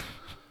 Yeah.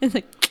 It's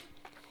like,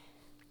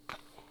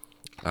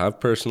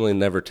 I've personally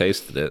never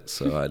tasted it,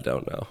 so I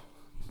don't know.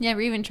 you ever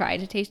even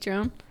tried to taste your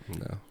own?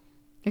 No.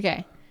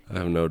 Okay. I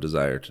have no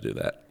desire to do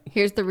that.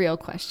 Here's the real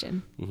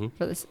question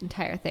for this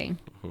entire thing.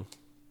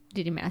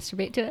 Did you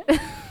masturbate to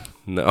it?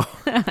 No.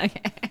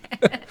 Okay.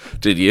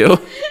 Did you? No,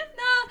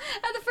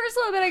 at the first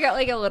little bit, I got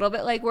like a little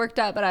bit like worked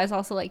up, but I was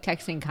also like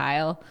texting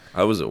Kyle.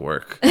 I was at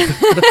work. And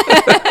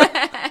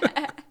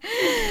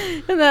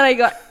then I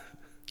got,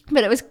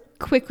 but it was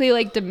quickly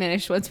like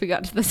diminished once we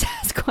got to the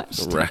Sasquatch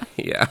stuff. Right,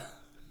 yeah.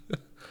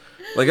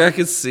 Like I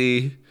could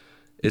see,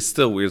 it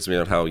still weirds me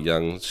out how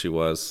young she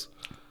was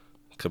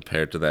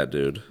compared to that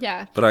dude.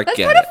 Yeah. But I That's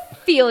get it.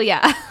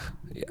 pedophilia.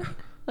 Yeah.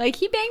 Like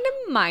he banged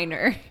a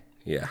minor.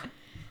 Yeah.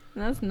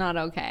 That's not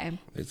okay.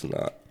 It's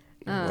not.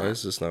 Why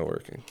is this not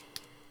working?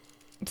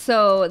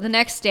 So the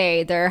next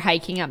day they're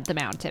hiking up the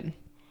mountain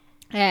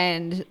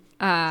and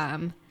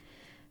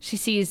she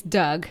sees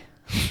Doug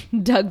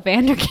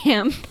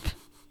Vanderkamp.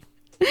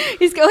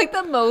 He's got like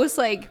the most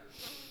like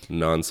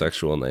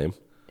Non-sexual name.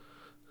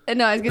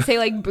 no, I was gonna say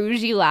like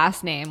bougie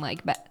last name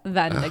like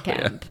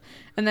Vanderkamp.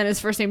 And then his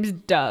first name is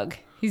Doug.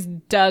 He's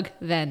Doug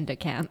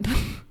Vanderkamp.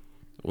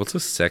 What's a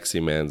sexy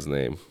man's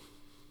name?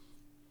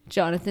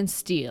 Jonathan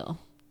Steele.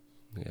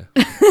 Yeah.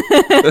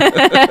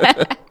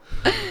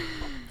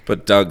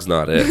 But Doug's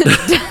not it.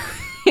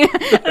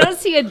 I don't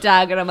see a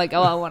Doug and I'm like,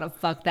 oh, I want to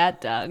fuck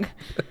that Doug.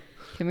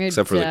 Come here,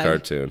 Except for the Doug.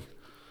 cartoon.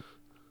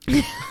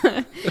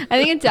 I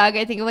think of Doug,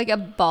 I think of like a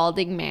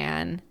balding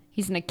man.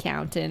 He's an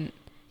accountant.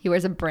 He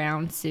wears a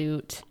brown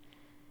suit.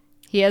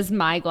 He has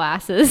my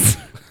glasses.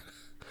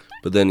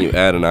 But then you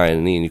add an I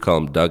and an E and you call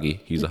him Dougie.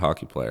 He's a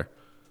hockey player.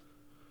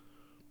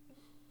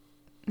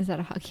 Is that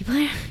a hockey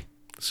player?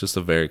 It's just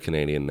a very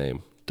Canadian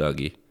name.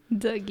 Dougie.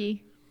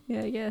 Dougie.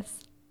 Yeah,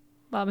 yes.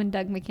 Bob and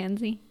Doug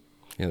McKenzie.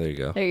 Yeah, there you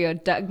go. There you go,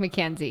 Doug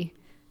McKenzie.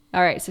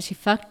 All right, so she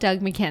fucked Doug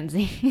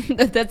McKenzie.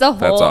 That's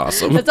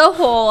awesome. That's a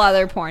whole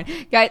other porn.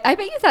 Guys, I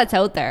bet you that's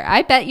out there.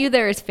 I bet you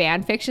there is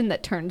fan fiction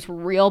that turns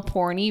real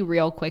porny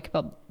real quick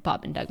about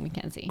Bob and Doug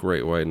McKenzie.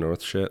 Great White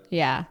North shit.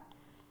 Yeah.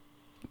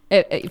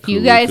 If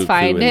you guys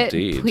find it,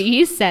 indeed.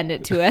 please send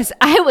it to us.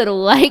 I would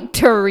like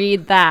to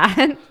read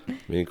that.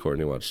 Me and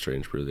Courtney watched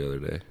Strange Brew the other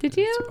day. Did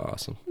you? It's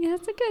awesome. Yeah,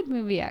 it's a good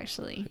movie,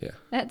 actually. Yeah.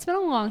 It's been a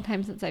long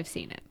time since I've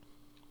seen it.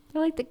 I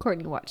like that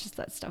Courtney watches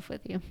that stuff with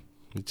you.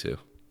 Me too.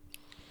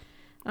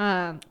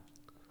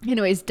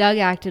 Anyways, Doug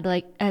acted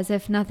like as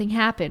if nothing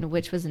happened,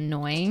 which was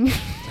annoying.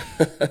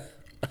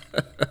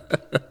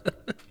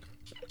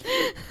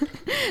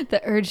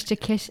 The urge to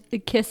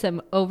kiss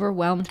him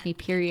overwhelmed me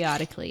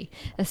periodically,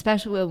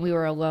 especially when we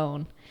were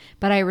alone.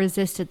 But I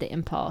resisted the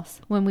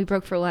impulse. When we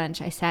broke for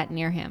lunch, I sat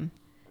near him.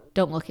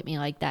 "Don't look at me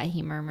like that,"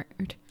 he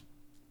murmured.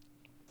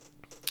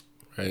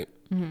 Right.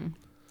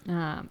 Mm-hmm.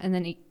 And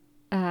then he...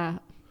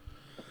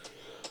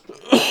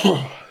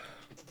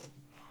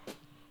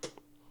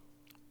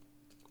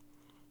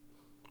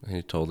 and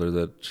he told her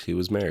that he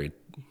was married.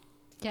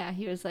 yeah,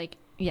 he was like,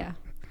 yeah.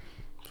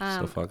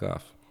 So fuck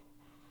off.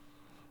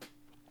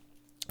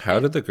 How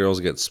did the girls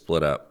get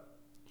split up?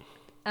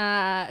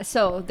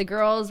 So the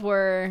girls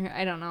were,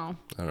 I don't know.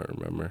 I don't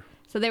remember.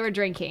 So they were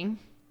drinking.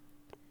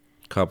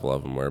 A couple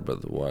of them were,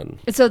 but the one,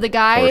 So the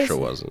guys...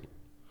 Portia wasn't.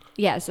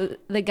 Yeah, so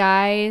the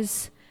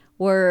guys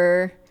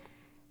were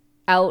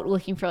out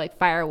looking for like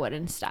firewood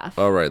and stuff.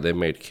 Oh, right. They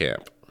made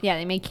camp. Yeah,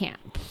 they made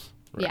camp.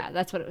 Right. Yeah,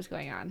 that's what it was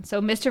going on.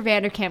 So Mr.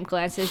 Vanderkamp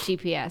glanced at his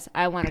GPS.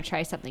 "I want to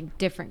try something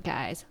different,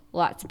 guys.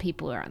 Lots of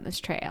people are on this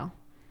trail."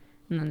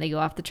 And then they go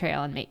off the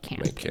trail and make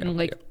camp. And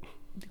like,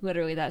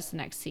 literally, that's the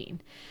next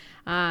scene.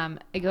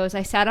 It goes,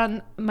 "I sat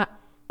on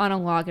a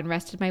log and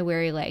rested my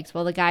weary legs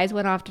while the guys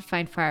went off to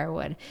find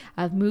firewood.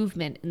 A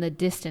movement in the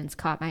distance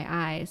caught my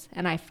eyes,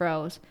 and I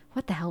froze.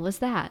 What the hell was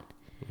that?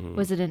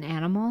 Was it an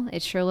animal?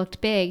 It sure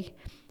looked big."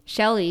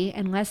 Shelley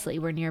and Leslie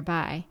were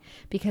nearby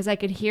because I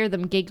could hear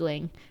them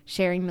giggling,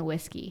 sharing the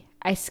whiskey.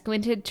 I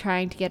squinted,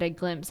 trying to get a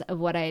glimpse of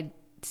what I had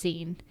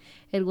seen.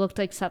 It looked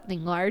like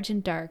something large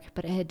and dark,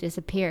 but it had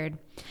disappeared.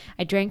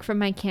 I drank from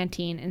my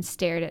canteen and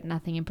stared at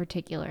nothing in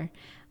particular.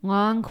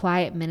 Long,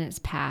 quiet minutes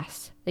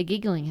passed. The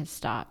giggling had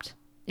stopped.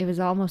 It was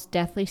almost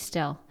deathly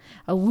still.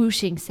 A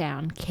whooshing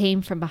sound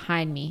came from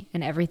behind me,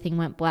 and everything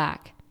went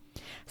black.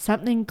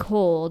 Something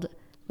cold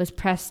was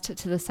pressed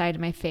to the side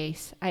of my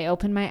face. I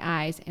opened my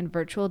eyes in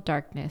virtual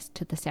darkness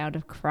to the sound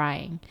of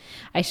crying.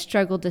 I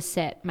struggled to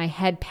sit, my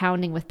head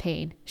pounding with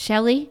pain.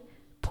 "Shelley?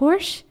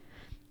 Porsche?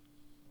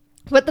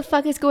 What the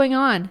fuck is going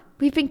on?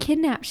 We've been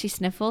kidnapped," she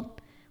sniffled.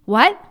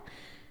 "What?"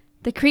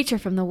 "The creature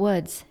from the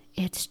woods.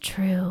 It's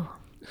true."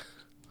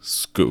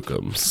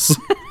 Skookums.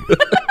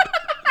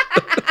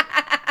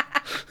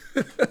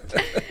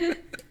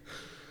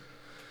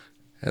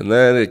 And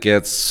then it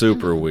gets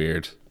super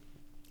weird.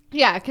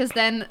 Yeah, because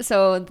then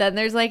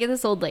there's like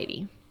this old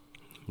lady.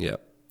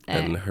 Yep.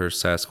 And her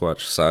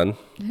Sasquatch son.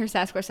 Her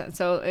Sasquatch son.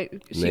 So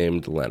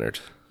named Leonard.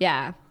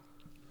 Yeah.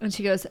 And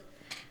she goes,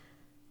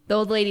 the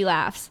old lady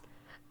laughs.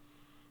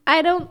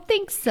 I don't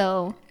think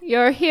so.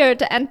 You're here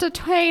to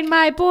entertain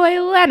my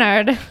boy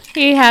Leonard.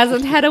 He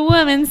hasn't had a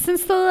woman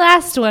since the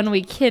last one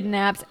we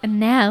kidnapped, and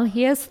now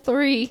he has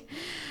 3.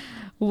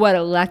 What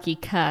a lucky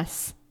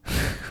cuss.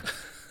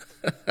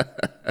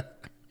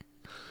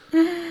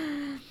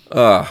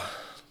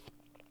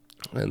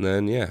 And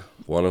then,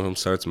 one of them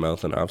starts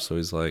mouthing off, so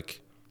he's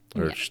like,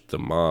 the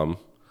mom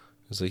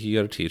is like, you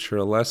got to teach her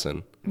a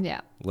lesson.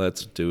 Yeah.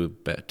 Let's do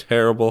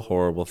terrible,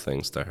 horrible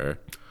things to her.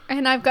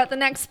 And I've got the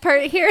next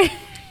part here.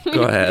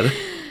 Go ahead.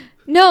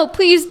 No,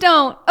 please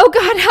don't. Oh,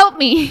 God, help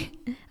me.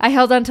 I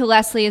held on to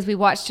Leslie as we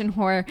watched in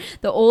horror.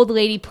 The old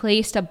lady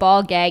placed a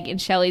ball gag in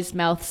Shelley's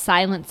mouth,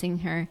 silencing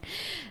her.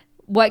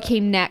 What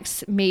came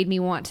next made me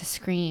want to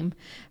scream.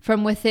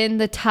 From within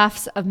the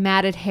tufts of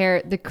matted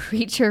hair, the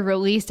creature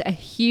released a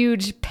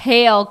huge,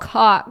 pale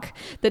cock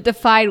that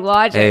defied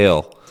logic.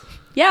 Pale.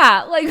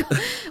 Yeah, like,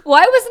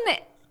 why wasn't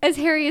it as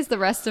hairy as the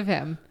rest of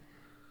him?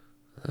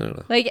 I don't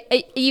know. Like,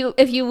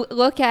 if you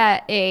look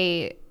at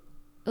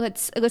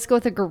let's go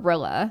with a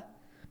gorilla.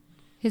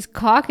 His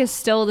cock is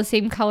still the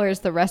same color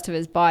as the rest of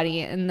his body,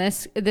 and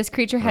this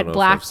creature had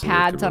black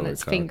pads on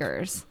its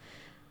fingers.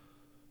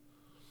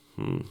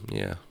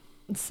 Yeah.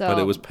 So, but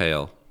it was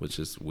pale, which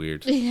is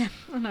weird. Yeah,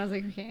 and I was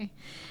like, okay.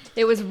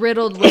 It was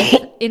riddled with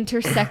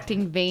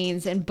intersecting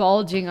veins and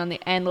bulging on the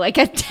end like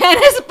a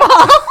tennis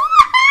ball.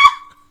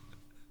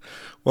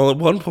 Well, at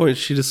one point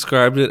she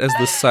described it as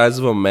the size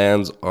of a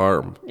man's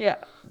arm. Yeah.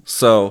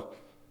 So.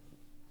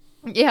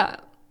 Yeah.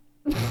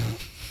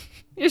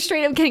 You're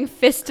straight up getting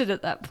fisted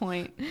at that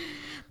point.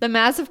 The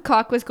massive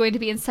cock was going to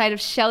be inside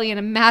of Shelley in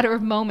a matter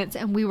of moments,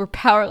 and we were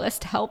powerless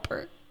to help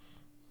her.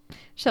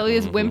 Shelley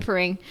was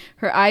whimpering.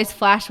 Her eyes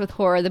flashed with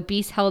horror. The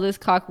beast held his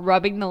cock,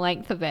 rubbing the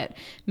length of it,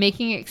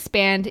 making it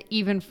expand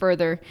even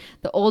further.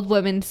 The old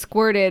woman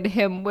squirted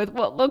him with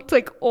what looked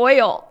like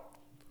oil.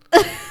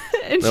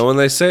 Now, when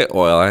they say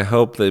oil, I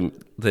hope they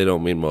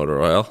don't mean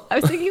motor oil. I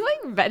was thinking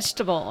like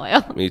vegetable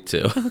oil. Me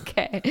too.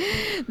 Okay.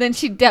 Then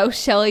she doused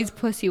Shelley's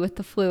pussy with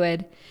the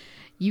fluid.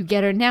 You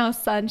get her now,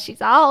 son.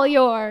 She's all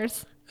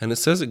yours. And it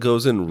says it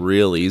goes in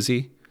real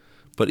easy.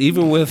 But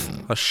even with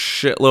a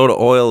shitload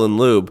of oil and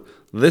lube,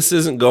 this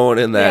isn't going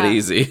in that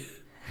easy.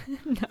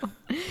 No.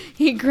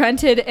 He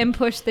grunted and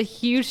pushed the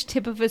huge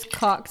tip of his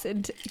cock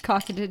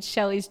into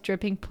Shelley's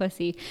dripping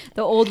pussy.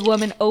 The old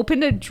woman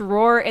opened a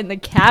drawer in the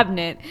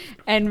cabinet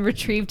and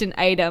retrieved an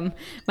item.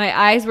 My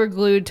eyes were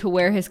glued to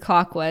where his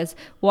cock was,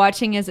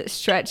 watching as it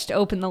stretched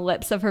open the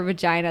lips of her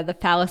vagina, the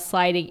phallus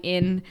sliding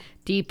in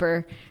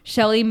deeper.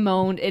 Shelley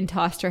moaned and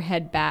tossed her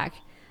head back.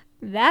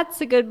 That's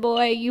a good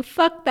boy. You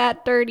fucked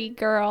that dirty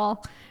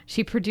girl.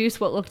 She produced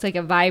what looked like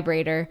a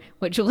vibrator,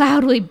 which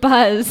loudly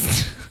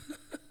buzzed.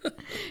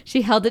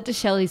 She held it to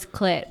Shelley's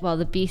clit while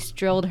the beast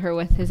drilled her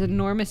with his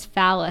enormous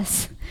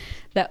phallus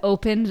that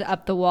opened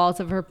up the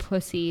walls of her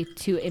pussy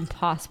to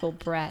impossible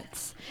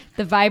breadths.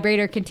 The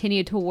vibrator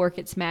continued to work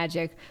its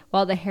magic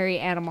while the hairy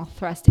animal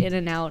thrust in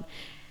and out,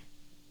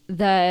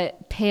 the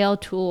pale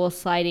tool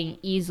sliding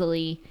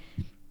easily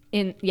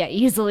in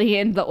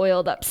the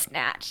oiled up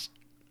snatch.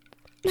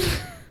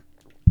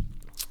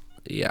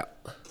 Yeah.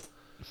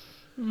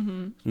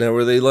 Mm-hmm. Now,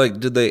 were they like,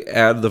 did they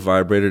add the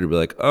vibrator to be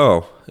like,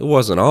 oh, it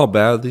wasn't all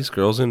bad. These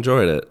girls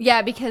enjoyed it.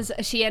 Yeah, because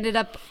she ended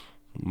up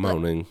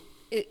moaning.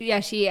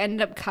 She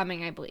ended up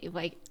coming, I believe.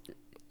 Like,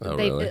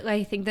 really?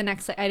 I think the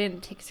next, I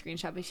didn't take a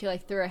screenshot, but she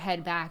like threw her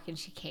head back and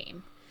she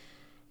came.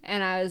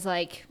 And I was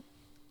like,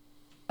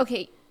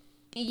 okay,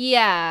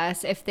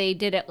 yes, if they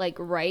did it like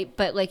right.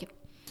 But like,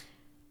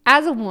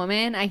 as a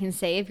woman, I can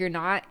say if you're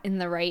not in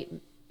the right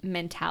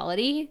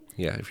mentality.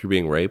 Yeah, if you're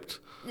being raped.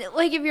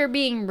 Like if you're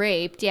being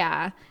raped,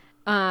 yeah.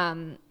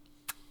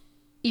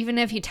 Even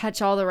if you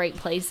touch all the right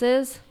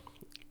places,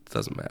 it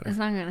doesn't matter. It's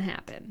not gonna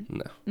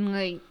happen.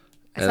 No.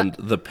 And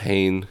the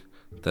pain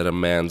that a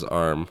man's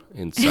arm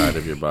inside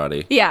of your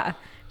body. Yeah,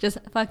 just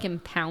fucking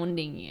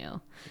pounding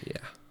you.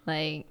 Yeah.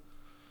 Like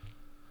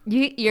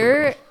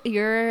your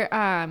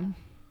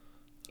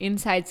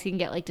insides can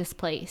get like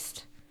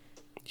displaced.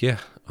 Yeah,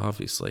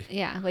 obviously.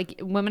 Yeah, like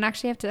women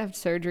actually have to have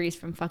surgeries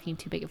from fucking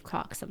too big of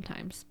cocks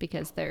sometimes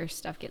because their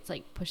stuff gets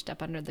like pushed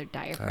up under their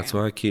diaphragm. That's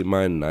why I keep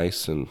mine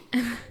nice and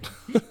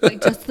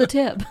like just the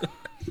tip.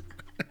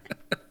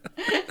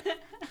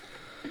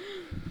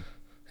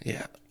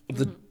 Yeah,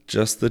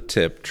 just the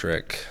tip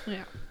trick.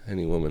 Yeah.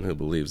 Any woman who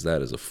believes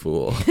that is a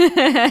fool.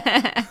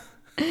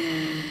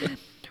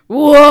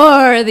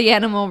 War! The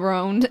animal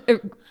groaned.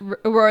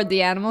 Roared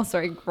the animal.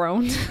 Sorry,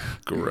 groaned.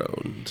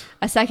 Groaned.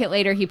 A second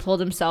later, he pulled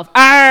himself.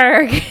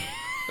 Arg!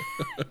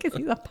 Because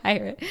he's a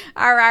pirate.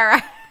 Arr,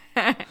 arr,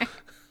 arr.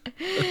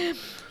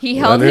 He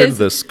held Leonard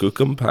the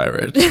Skookum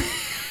Pirate.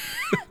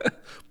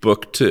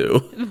 Book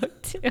 2.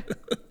 Book 2.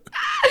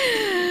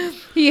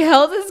 He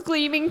held his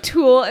gleaming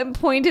tool and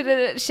pointed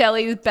it at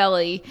Shelley's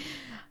belly,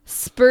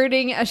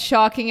 spurting a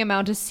shocking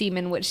amount of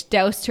semen which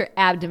doused her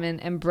abdomen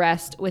and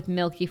breast with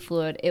milky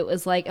fluid. It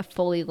was like a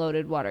fully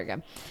loaded water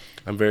gun.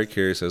 I'm very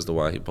curious as to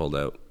why he pulled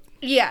out.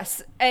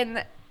 Yes,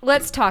 and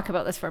let's talk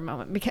about this for a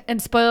moment.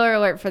 And spoiler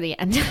alert for the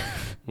end.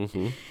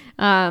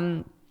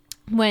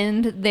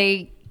 When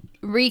they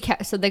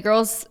so the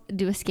girls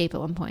do escape at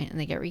one point and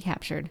they get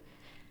recaptured.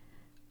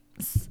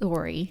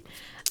 Sorry.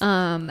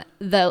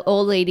 The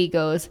old lady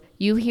goes,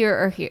 "You here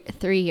are here.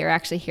 3 are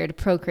actually here to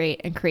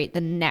procreate and create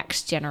the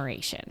next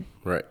generation.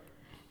 Right.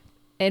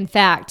 In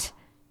fact,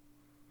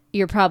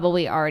 you're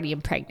probably already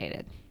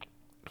impregnated."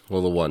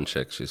 Well, the one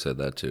chick, she said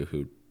that to,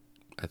 who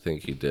I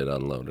think he did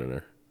unload in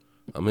her.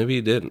 Oh, maybe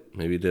he didn't.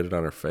 Maybe he did it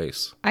on her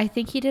face. I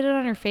think he did it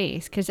on her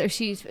face because if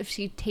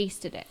she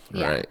tasted it.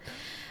 Yeah. Right.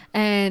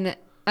 And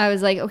I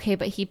was like, okay,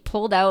 but he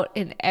pulled out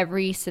in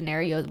every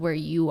scenario where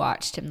you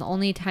watched him. The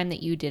only time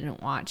that you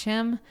didn't watch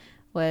him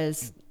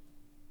was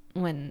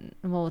when,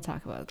 well, we'll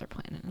talk about their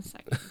plan in a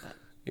second. But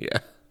Yeah.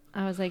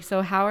 I was like,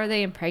 so how are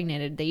they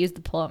impregnated? They used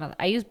the pull-up method.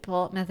 I used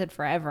pull-up method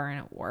forever and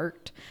it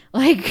worked.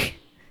 Like,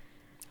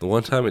 The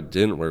one time it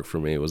didn't work for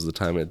me was the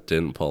time it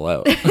didn't pull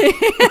out.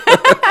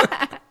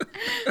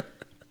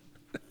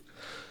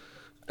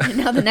 and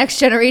now the next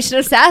generation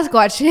of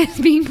Sasquatch is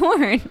being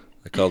born.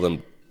 I call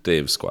them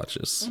Dave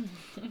Squatches.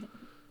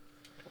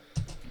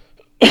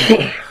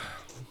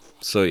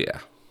 So yeah.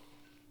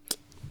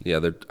 Yeah,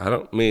 I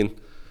don't mean,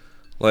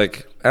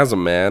 like, as a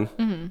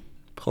man,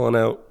 pulling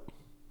out,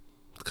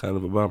 it's kind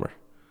of a bummer.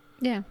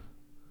 Yeah.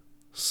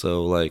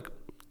 So, like,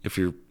 if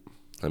you're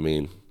a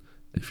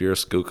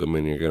skookum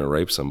and you're going to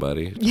rape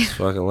somebody, just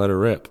fucking let her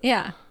rip.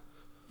 Yeah.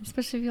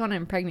 Especially if you want to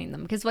impregnate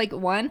them. Because, like,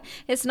 one,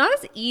 it's not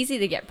as easy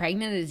to get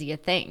pregnant as you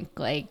think.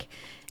 Like,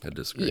 I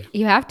disagree.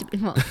 You have to,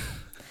 well,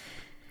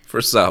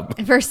 For some.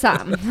 for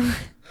some.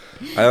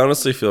 I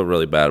honestly feel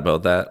really bad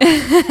about that.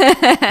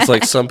 It's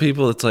like some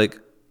people, it's like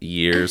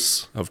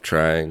years of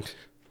trying.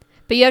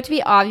 But you have to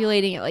be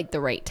ovulating at, like, the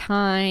right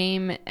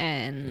time.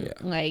 And,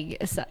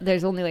 like,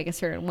 there's only, like, a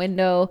certain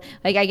window.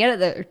 Like, I get it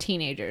that they're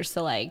teenagers.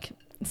 So, like,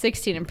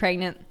 16 and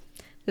pregnant.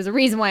 There's a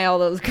reason why all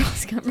those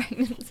girls got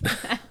pregnant so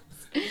fast.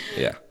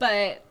 Yeah.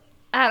 But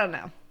I don't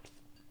know.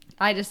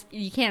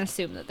 You can't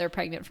assume that they're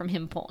pregnant from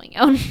him pulling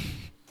out.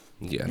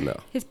 Yeah, no.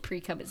 His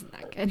pre-cum isn't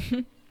that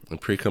good. And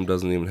pre-cum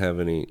doesn't even have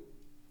any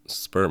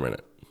sperm in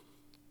it.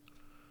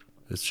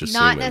 It's just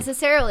Not semen.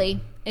 necessarily.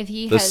 If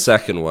he The has,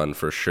 second one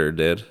for sure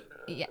did.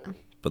 yeah.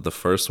 But the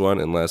first one,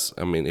 unless,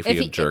 if you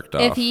get jerked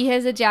off. If he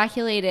has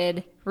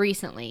ejaculated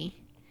recently,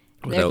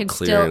 Without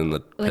clearing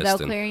the piston. without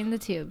clearing the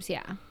tubes,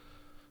 yeah,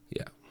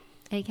 Yeah.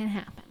 it can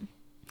happen.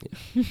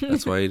 Yeah.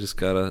 That's why you just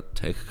gotta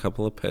take a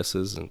couple of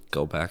pisses and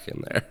go back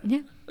in there.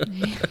 Yeah.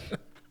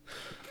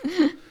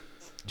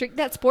 Drink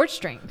that sports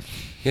drink.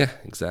 Yeah,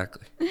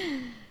 exactly.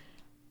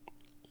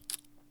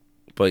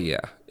 But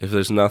yeah, if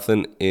there's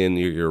nothing in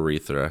your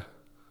urethra,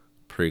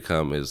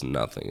 pre-cum is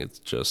nothing. It's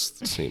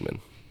just semen.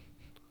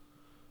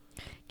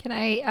 Can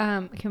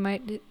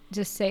I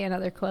just say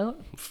another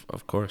quote?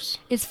 Of course.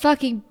 It's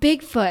fucking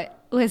Bigfoot,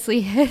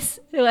 Leslie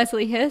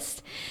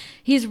hissed.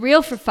 He's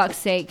real, for fuck's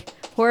sake.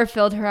 Horror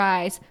filled her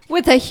eyes.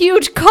 With a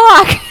huge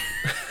cock.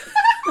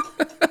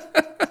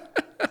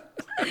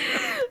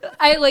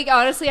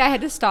 Honestly, I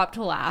had to stop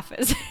to laugh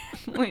at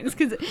points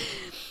because,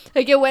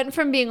 like, it went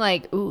from being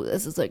like, ooh,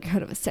 this is like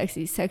kind of a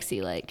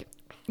sexy, like,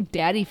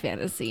 daddy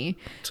fantasy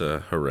To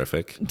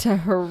horrific. to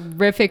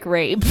horrific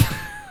rape.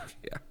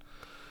 Yeah.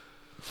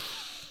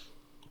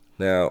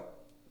 Now,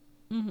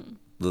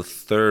 the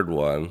third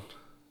one,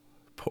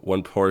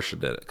 when Portia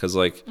did it, because,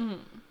 like,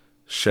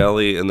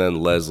 Shelly and then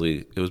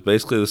Leslie, it was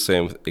basically the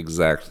same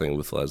exact thing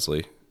with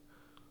Leslie,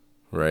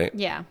 right?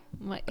 Yeah.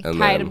 Like, And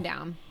tied then- him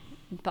down.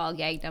 Ball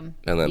gagged him.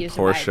 And then used a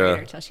Portia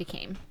vibrator till she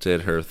came.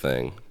 Did her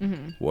thing.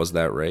 Was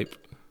that rape?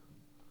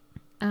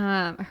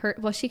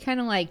 She kind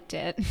of liked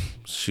it.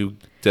 She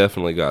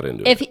definitely got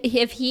into it.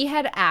 If he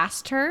had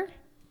asked her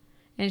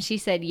and she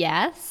said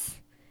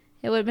yes,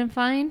 it would have been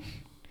fine.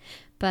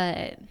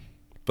 But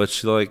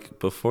she, like,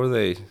 before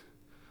they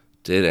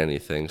did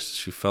anything,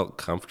 she felt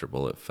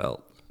comfortable, it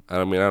felt. I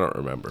don't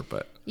remember,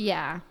 but.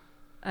 yeah,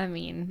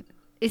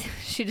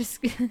 she just.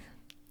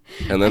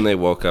 And then they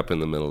woke up in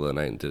the middle of the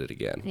night and did it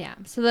again. Yeah.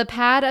 So the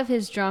pad of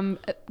his drum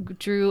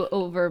drew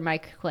over my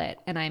clit,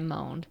 and I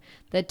moaned.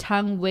 The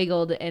tongue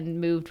wiggled and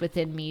moved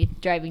within me,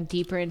 driving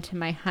deeper into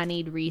my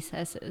honeyed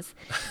recesses.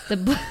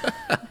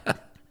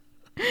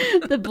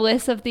 The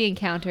bliss of the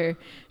encounter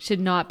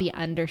should not be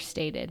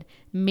understated.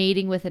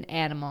 Mating with an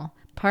animal,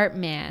 part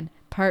man,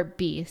 part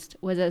beast,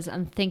 was as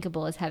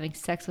unthinkable as having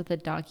sex with a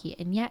donkey,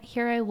 and yet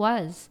here I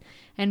was,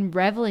 and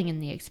reveling in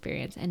the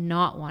experience and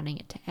not wanting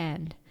it to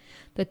end.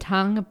 The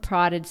tongue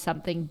prodded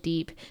something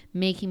deep,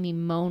 making me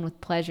moan with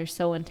pleasure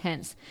so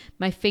intense.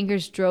 My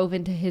fingers drove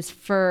into his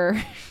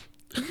fur,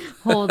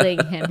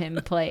 holding him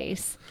in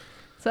place.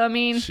 So,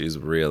 She's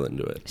real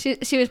into it.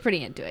 She was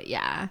pretty into it,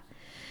 yeah.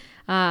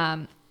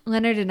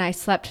 Leonard and I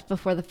slept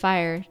before the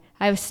fire.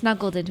 I was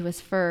snuggled into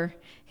his fur,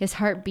 his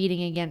heart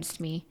beating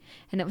against me,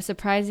 and it was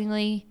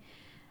surprisingly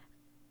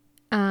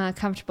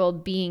comfortable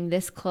being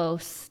this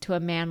close to a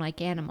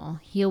man-like animal.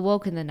 He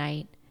awoke in the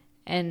night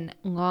and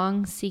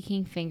long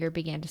seeking finger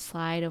began to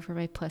slide over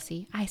my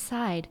pussy. I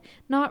sighed,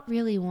 not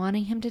really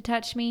wanting him to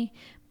touch me,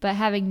 but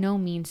having no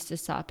means to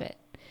stop it.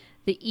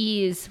 The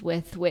ease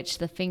with which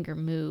the finger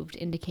moved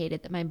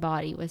indicated that my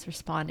body was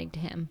responding to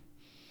him.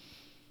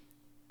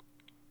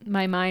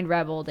 My mind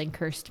rebelled and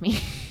cursed me.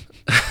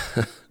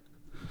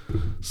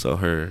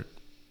 So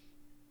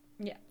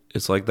Yeah.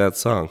 it's like that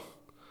song.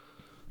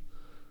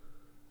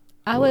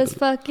 I was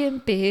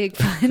fucking big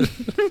fun.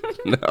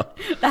 No.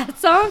 That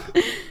song?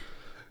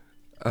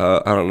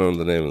 I don't know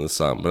the name of the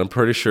song, but I'm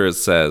pretty sure it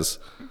says,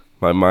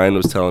 my mind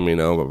was telling me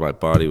no, but my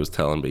body was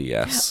telling me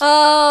yes.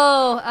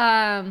 Oh,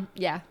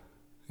 yeah.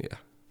 Yeah.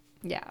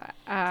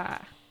 Yeah.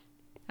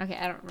 Okay,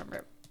 I don't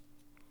remember.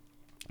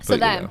 So But,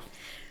 then,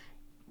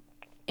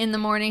 in the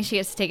morning, she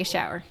gets to take a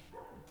shower.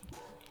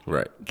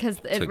 Right.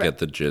 To get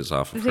the jizz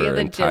off of her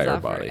entire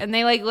body. And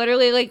they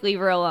literally leave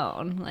her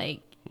alone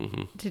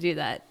to do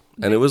that.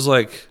 And it was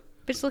like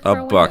Bitch, look a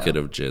for bucket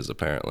window. of jizz,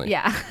 apparently.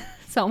 Yeah,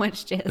 so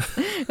much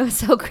jizz. It was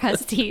so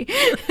crusty.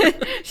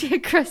 She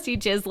had crusty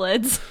jizz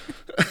lids.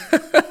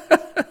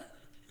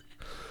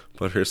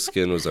 But her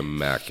skin was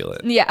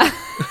immaculate. Yeah.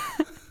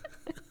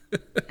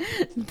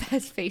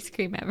 Best face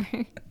cream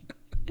ever.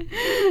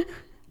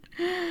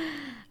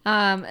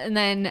 And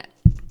then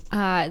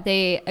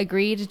they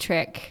agree to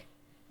trick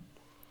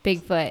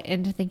Bigfoot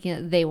into thinking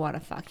that they want to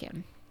fuck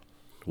him.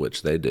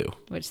 Which they do.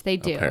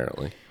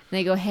 Apparently. And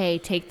they go, hey,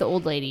 take the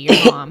old lady,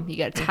 your mom. You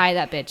got to tie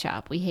that bitch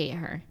up. We hate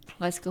her.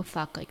 Let's go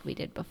fuck like we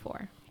did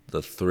before.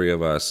 The three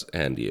of us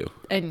and you.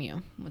 And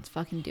you. Let's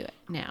fucking do it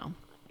now.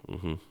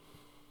 Mm-hmm.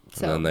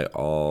 So, and then they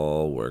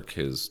all work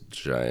his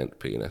giant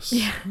penis.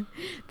 Yeah.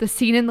 The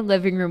scene in the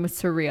living room was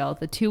surreal.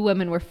 The two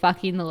women were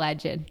fucking the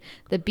legend.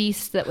 The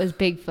beast that was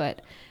Bigfoot.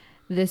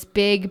 This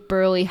big,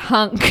 burly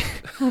hunk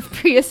of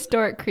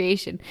prehistoric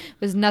creation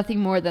was nothing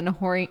more than a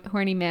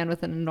horny man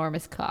with an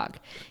enormous cock.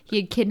 He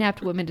had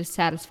kidnapped women to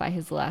satisfy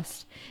his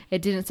lust.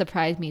 It didn't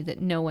surprise me that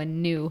no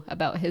one knew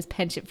about his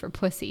penchant for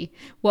pussy.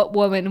 What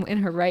woman in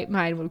her right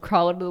mind would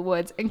crawl into the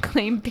woods and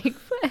claim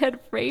Bigfoot had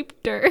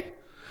raped her?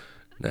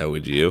 Now,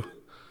 would you?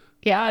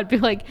 Yeah, I'd be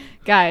like,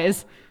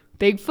 guys,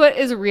 Bigfoot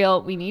is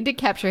real. We need to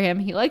capture him.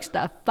 He likes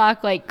to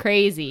fuck like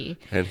crazy.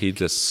 And he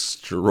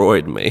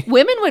destroyed me.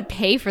 Women would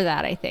pay for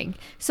that, I think.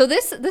 So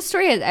this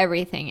story has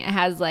everything. It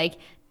has like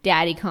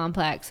daddy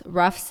complex,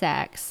 rough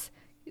sex,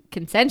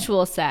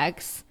 consensual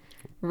sex,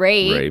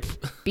 rape.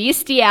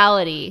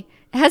 Bestiality.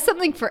 It has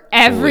something for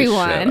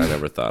everyone. Holy shit, I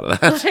never thought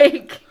of that.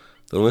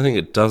 The only thing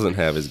it doesn't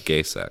have is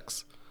gay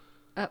sex.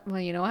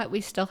 Well, you know what?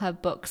 We still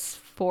have books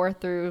 2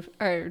 through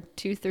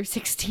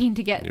 16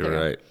 to get through.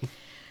 You're right.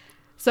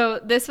 So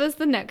this was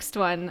the next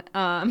one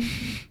that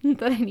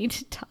I need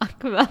to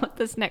talk about,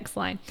 this next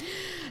line.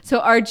 So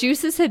our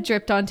juices had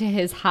dripped onto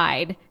his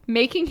hide,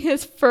 making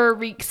his fur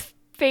reek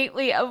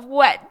faintly of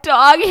wet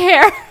dog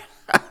hair.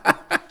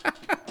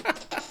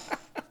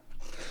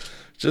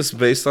 Just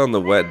based on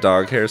the wet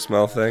dog hair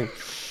smell thing,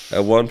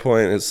 at one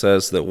point it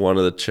says that one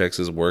of the chicks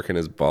is working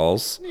his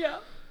balls. Yeah.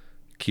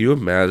 Can you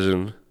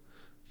imagine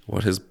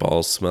what his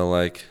balls smell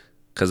like?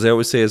 Because they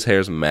always say his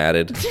hair's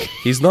matted.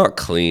 He's not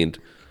cleaned.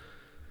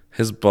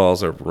 His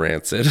balls are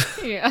rancid.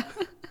 Yeah.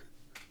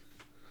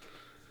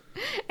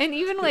 And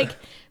even like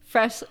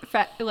fresh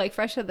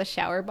of the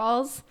shower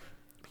balls,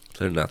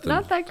 They're nothing.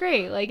 not that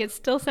great. Like it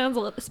still smells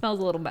a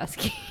little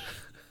musky.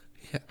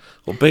 Yeah.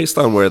 Well, based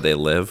on where they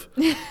live,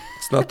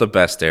 it's not the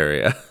best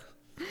area.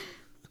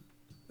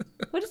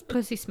 What does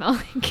pussy smell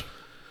like?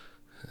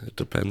 It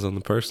depends on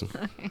the person.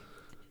 Okay.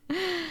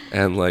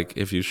 And like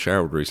if you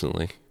showered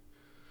recently.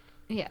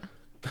 Yeah.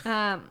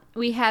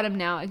 We had him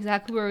now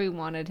exactly where we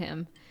wanted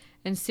him.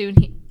 And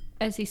soon,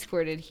 as he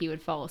squirted, he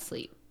would fall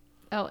asleep.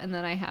 Oh, and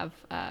then I have,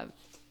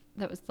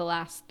 that was the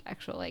last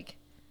actual,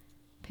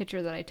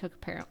 picture that I took,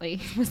 apparently,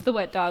 was the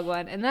wet dog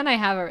one. And then I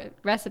have a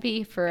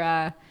recipe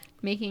for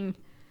making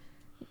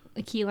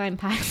key lime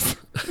pies.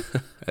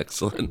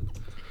 Excellent.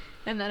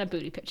 And then a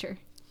booty picture.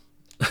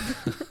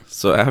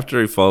 So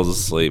after he falls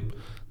asleep,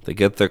 they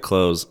get their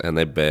clothes and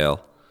they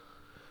bail.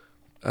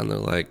 And they're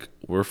like,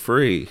 we're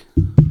free.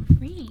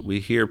 We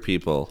hear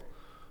people.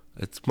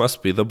 It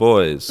must be the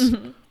boys.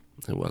 Mm-hmm.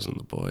 It wasn't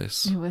the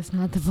boys. It was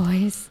not the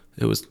boys.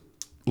 It was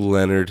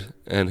Leonard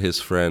and his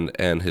friend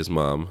and his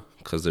mom,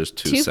 because there's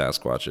two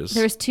Sasquatches.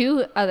 There's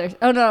two others.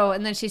 Oh, no.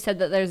 And then she said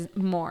that there's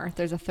more.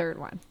 There's a third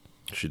one.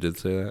 She did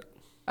say that?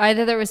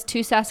 Either there was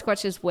two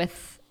Sasquatches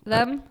with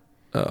them.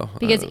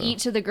 Because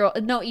each of the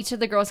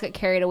girls got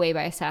carried away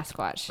by a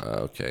Sasquatch.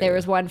 Okay. There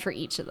was one for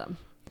each of them.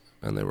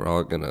 And they were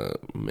all going to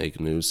make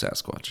new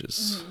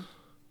Sasquatches.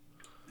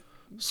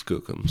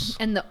 Skookums.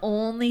 And the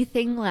only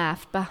thing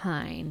left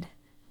behind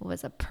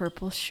was a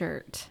purple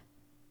shirt.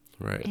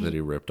 Right, that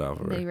he ripped off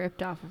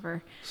of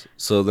her.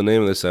 So the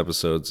name of this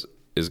episode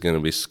is going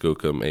to be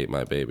Skookum Ate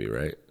My Baby,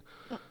 right?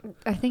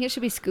 I think it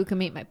should be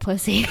Skookum Ate My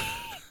Pussy.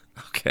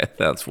 Okay,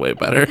 that's way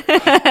better.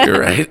 You're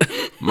right.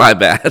 My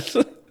bad.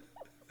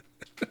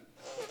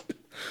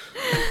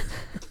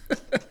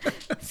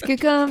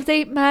 Skookums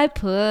Ate My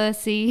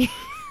Pussy.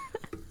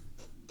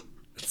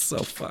 It's so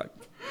fucked.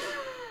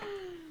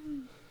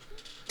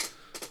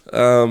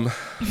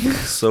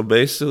 So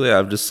basically,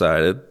 I've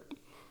decided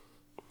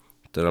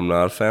that I'm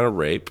not a fan of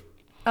rape.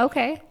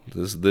 Okay.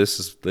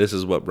 This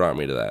is what brought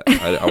me to that.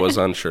 I was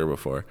unsure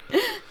before.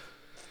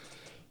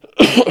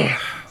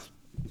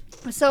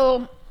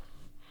 So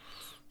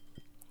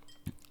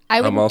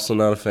I'm also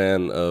not a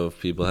fan of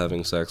people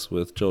having sex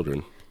with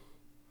children.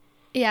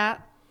 Yeah.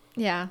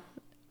 Yeah.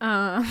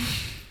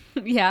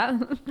 Yeah.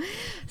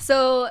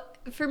 So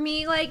for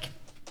me, like,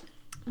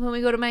 when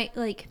we go to my,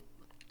 like,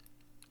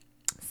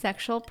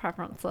 sexual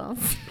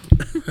preferences,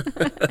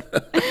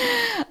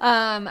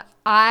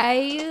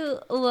 I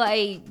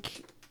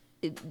like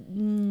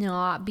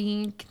not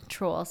being in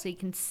control. So you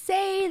can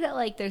say that,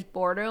 like, there's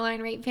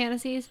borderline rape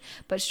fantasies,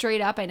 but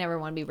straight up, I never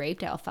want to be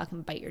raped. I'll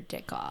fucking bite your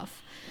dick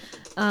off.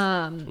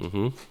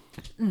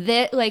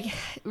 That, like,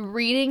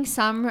 reading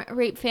some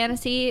rape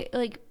fantasy,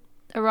 like,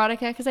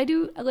 erotica, because I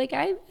do, like,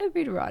 I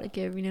read erotica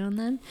every now and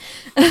then.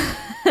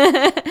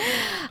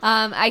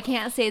 I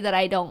can't say that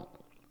I don't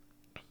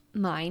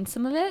mind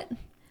some of it.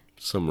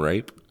 Some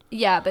rape?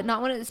 Yeah, but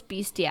not when it's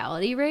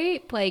bestiality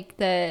rape. Like,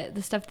 the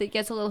stuff that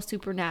gets a little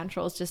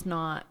supernatural is just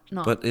not.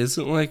 But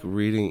isn't, like,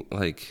 reading,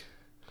 like,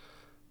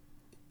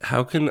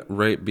 how can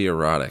rape be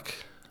erotic?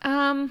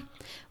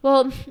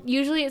 Well,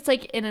 usually it's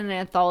like in an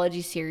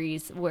anthology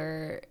series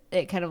where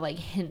it kind of like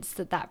hints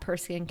that that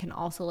person can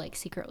also like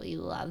secretly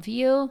love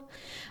you.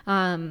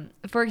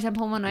 For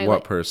example,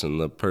 What person?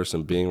 The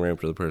person being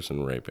raped or the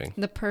person raping?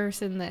 The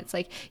person that's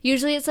like,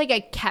 usually it's like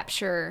a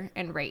capture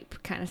and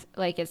rape kind of,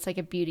 like it's like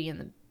a Beauty and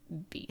the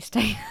Beast.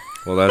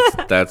 Well,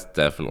 that's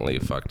definitely a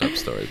fucked up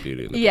story,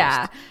 Beauty and the Beast.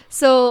 Yeah.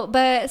 So,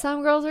 but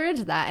some girls are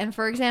into that. And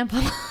for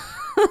example,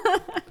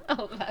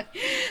 oh, fuck.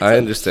 I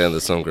understand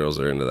that some girls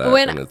are into that.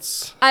 When and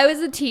it's I was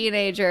a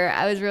teenager,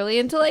 I was really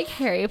into like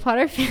Harry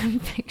Potter fan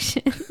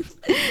fiction,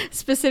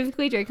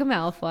 specifically Draco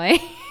Malfoy.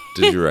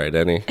 Did you write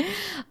any?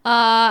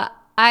 I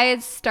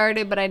had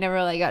started, but I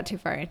never like got too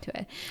far into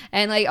it.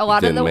 And like a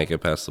lot Didn't of the make it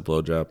past the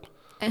blowjob.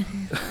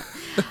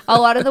 a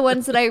lot of the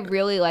ones that I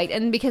really liked,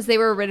 and because they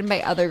were written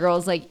by other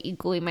girls like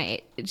equally my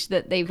age,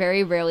 that they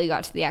very rarely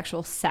got to the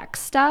actual sex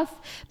stuff,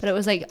 but it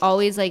was like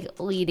always like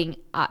leading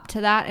up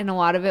to that, and a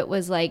lot of it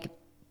was like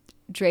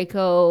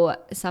Draco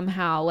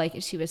somehow, like,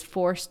 she was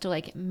forced to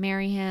like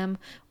marry him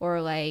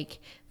or like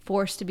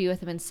forced to be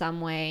with him in some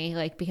way,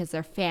 like because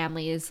their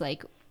family is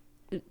like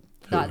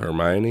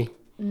Hermione?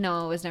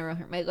 No, it was never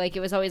her. Like, it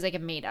was always like a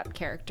made up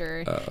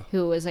character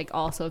who was like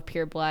also of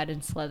pure blood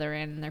and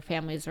Slytherin, and their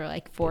families were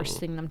like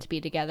forcing them to be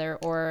together,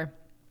 or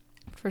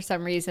for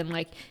some reason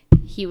like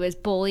he was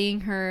bullying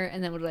her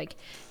and then would like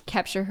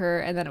capture her,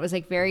 and then it was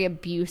like very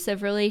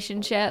abusive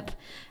relationship,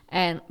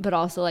 and but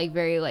also like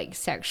very like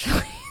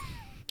sexually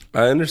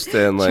I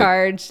understand, like,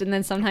 charged, and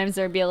then sometimes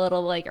there'd be a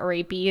little like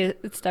rapey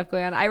stuff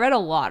going on. I read a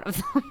lot of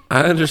them.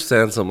 I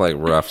understand some like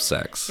rough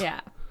sex. Yeah.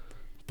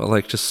 But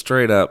like just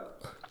straight up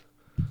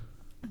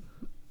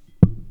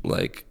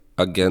like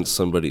against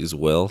somebody's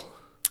will.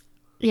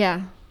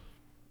 Yeah.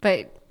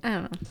 But I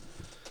don't know.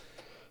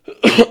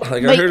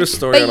 Like, I heard a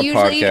story on a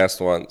podcast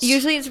once.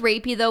 Usually it's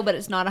rapey though, but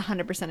it's not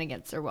 100%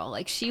 against their will.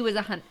 Like, she was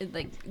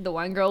like the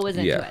one girl was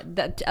into it.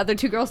 The other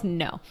two girls,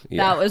 no.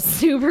 Yeah. That was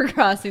super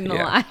crossing the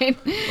line.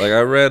 Like,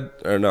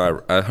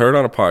 I heard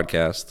on a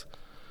podcast,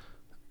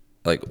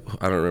 like,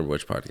 I don't remember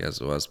which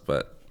podcast it was,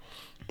 but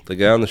the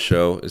guy on the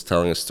show is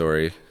telling a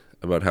story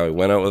about how he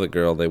went out with a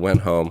girl, they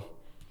went home,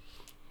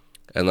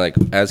 and like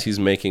as he's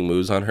making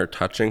moves on her,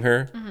 touching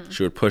her,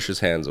 she would push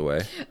his hands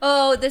away.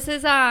 Oh, this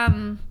is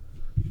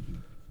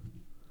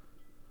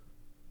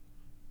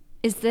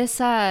Is this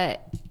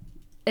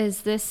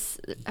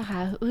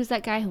who's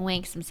that guy who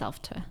wanks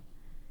himself to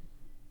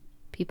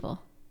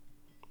people?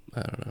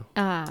 I don't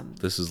know.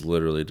 This is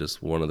literally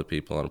just one of the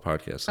people on a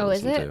podcast I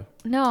listen to.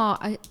 No,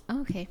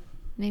 okay.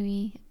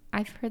 Maybe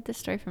I've heard this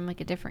story from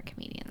like a different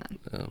comedian then.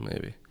 Oh,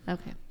 maybe.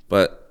 Okay.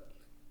 But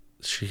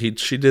she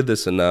did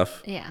this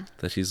enough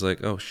that he's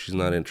like, oh, she's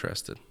not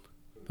interested.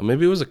 Or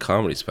maybe it was a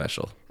comedy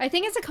special. I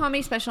think it's a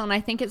comedy special, and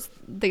I think it's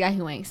the guy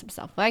who wanks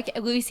himself. Like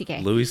Louis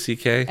C.K. Louis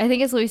C.K.? I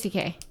think it's Louis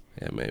C.K.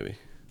 Yeah, maybe.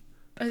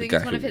 I think the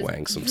it's guy one of who his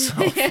wanks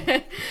himself.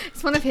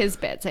 It's one of his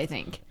bits, I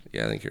think.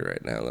 Yeah, I think you're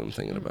right now that I'm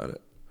thinking about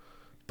it.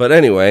 But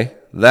anyway,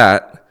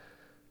 that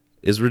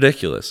is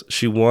ridiculous.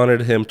 She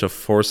wanted him to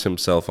force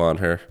himself on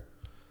her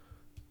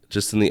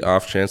just in the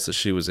off chance that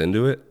she was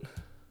into it.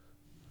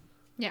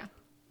 Yeah.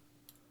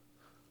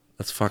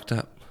 That's fucked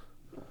up.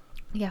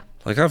 Yeah.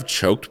 Like, I've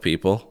choked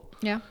people.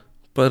 Yeah.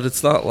 But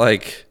it's not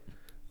like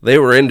they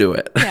were into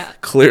it. Yeah.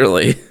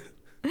 Clearly.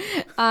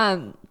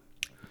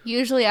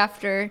 Usually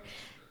after,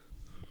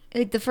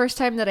 like, the first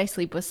time that I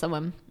sleep with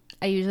someone,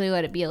 I usually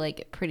let it be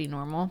like pretty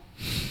normal.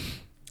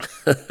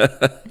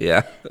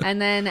 Yeah.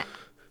 And then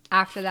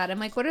after that, I'm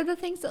like, what are the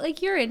things that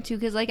like you're into?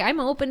 Because like I'm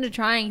open to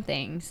trying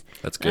things.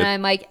 That's good. And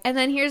I'm like, and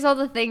then here's all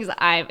the things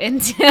I'm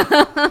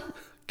into.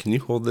 Can you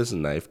hold this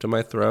knife to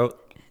my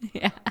throat?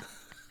 Yeah.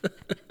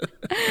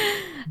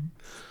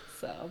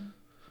 So.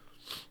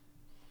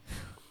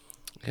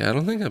 Yeah, I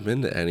don't think I'm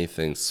into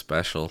anything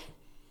special.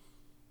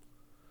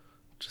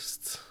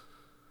 Just,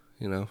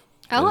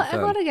 A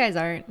lot of guys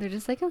aren't. They're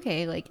just like,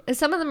 okay, like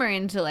some of them are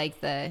into like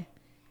the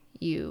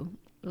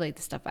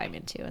stuff I'm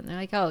into, and they're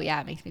like, oh yeah,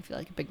 it makes me feel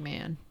like a big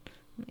man.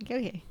 I'm like,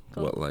 okay,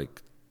 cool. What,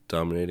 like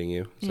dominating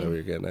you? Is that what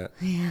you're getting at?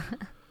 Yeah.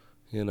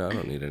 You know, I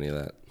don't need any of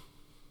that.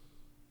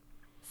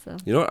 So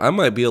you know what? I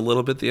might be a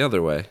little bit the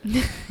other way.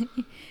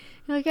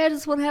 like, I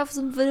just want to have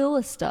some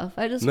vanilla stuff.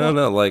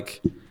 No,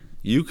 like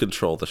you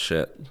control the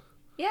shit.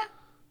 Yeah.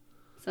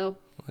 So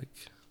like,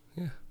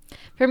 yeah.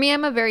 For me,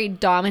 I'm a very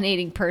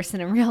dominating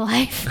person in real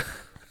life.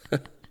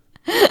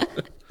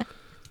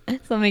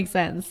 So it makes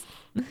sense.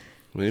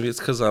 Maybe it's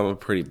because I'm a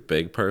pretty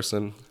big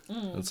person.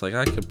 It's like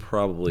I could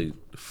probably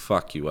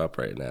fuck you up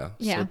right now.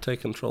 Yeah. So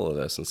take control of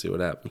this and see what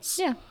happens.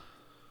 Yeah.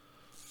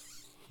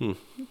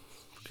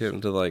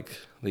 Getting to like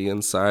the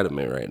inside of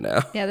me right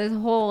now. Yeah, there's a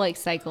whole like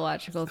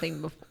psychological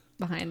thing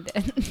behind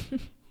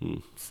it.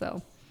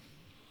 So.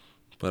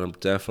 But I'm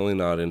definitely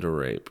not into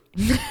rape.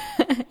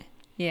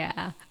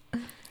 Yeah.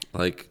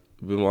 Like,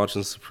 we've been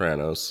watching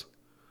Sopranos,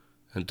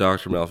 and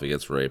Dr. Melfi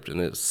gets raped, and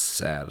it's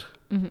sad.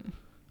 Mm-hmm.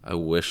 I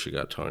wish she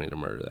got Tony to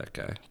murder that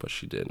guy, but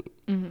she didn't.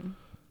 Mm-hmm.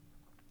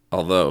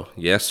 Although,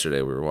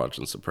 yesterday we were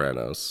watching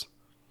Sopranos,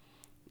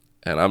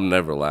 and I've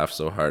never laughed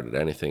so hard at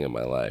anything in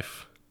my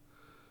life.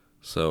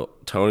 So,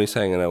 Tony's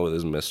hanging out with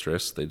his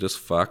mistress. They just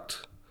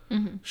fucked.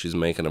 Mm-hmm. She's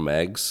making him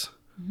eggs.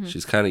 Mm-hmm.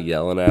 She's kind of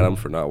yelling at him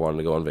for not wanting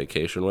to go on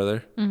vacation with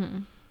her. Mm-hmm.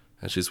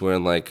 And she's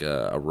wearing, like,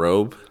 a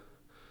robe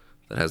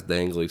that has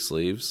dangly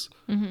sleeves,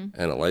 and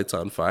it lights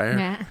on fire.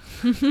 Yeah.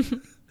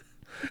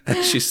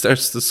 And she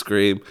starts to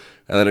scream,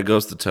 and then it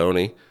goes to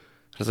Tony.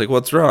 It's like,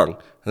 what's wrong?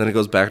 And then it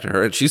goes back to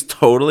her, and she's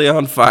totally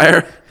on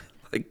fire.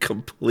 Like,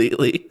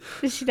 completely.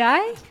 Did she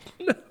die?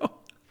 No.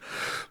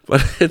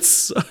 But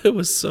it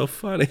was so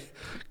funny.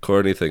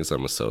 Courtney thinks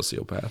I'm a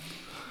sociopath.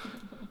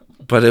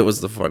 But it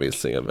was the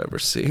funniest thing I've ever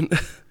seen.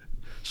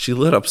 She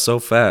lit up so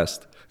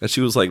fast, and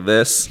she was like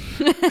this.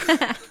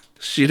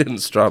 She didn't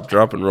stop,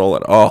 drop, and roll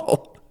at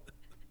all.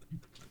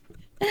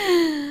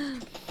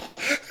 It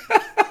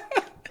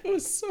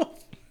was so funny.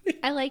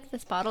 I like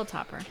this bottle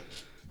topper.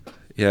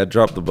 Yeah, I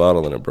dropped the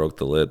bottle and it broke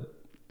the lid.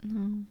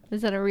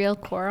 Is that a real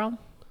coral?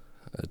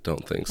 I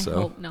don't think so. I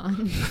hope not.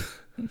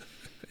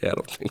 Yeah, I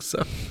don't think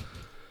so.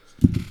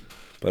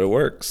 But it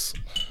works.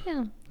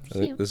 Yeah. I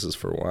think this is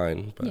for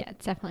wine. But yeah,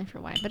 it's definitely for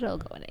wine, but it'll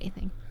go in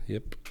anything.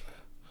 Yep.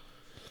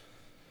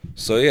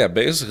 So yeah,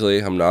 basically,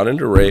 I'm not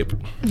into rape.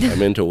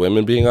 I'm into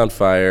women being on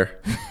fire.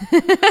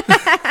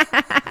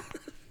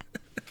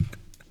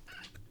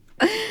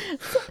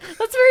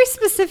 That's a very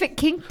specific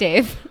kink,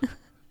 Dave.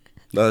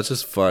 No, it's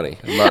just funny.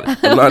 I'm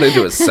not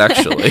into it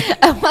sexually.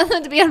 I want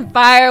them to be on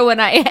fire when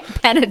I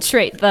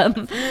penetrate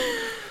them.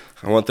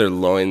 I want their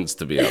loins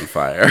to be on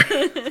fire.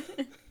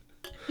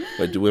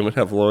 Wait, do women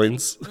have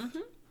loins? Mm-hmm.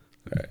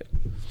 All right.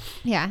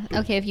 Yeah.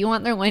 Okay. If you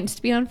want their loins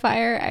to be on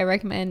fire, I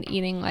recommend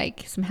eating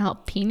like some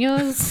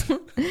jalapenos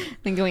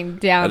and going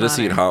down. I just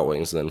eat hot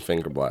wings and then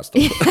finger blast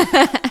them.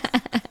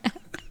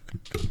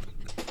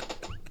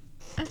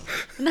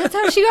 And that's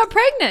how she got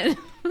pregnant.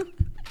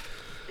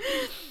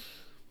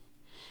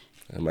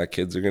 And my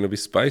kids are going to be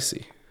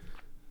spicy.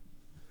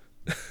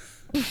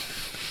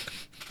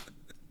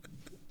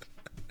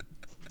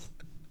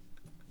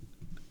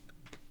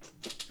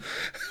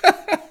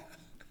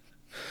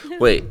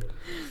 Wait,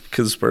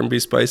 could sperm be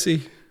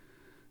spicy?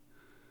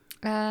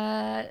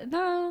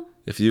 No.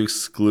 If you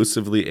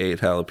exclusively ate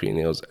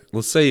jalapenos,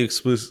 let's say you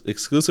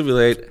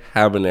exclusively ate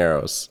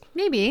habaneros.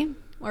 Maybe.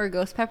 Or a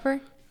ghost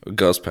pepper. Or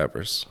ghost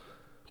peppers.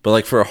 But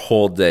like for a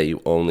whole day,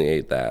 you only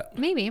ate that.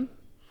 Maybe.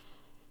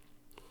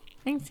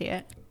 I can see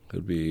it. It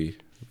would be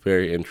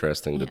very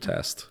interesting to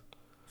test.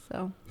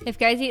 So, if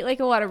guys eat like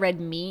a lot of red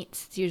meat,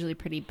 it's usually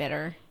pretty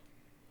bitter.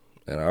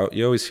 And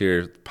you always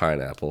hear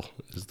pineapple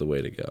is the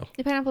way to go.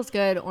 The pineapple's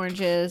good.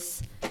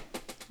 Oranges.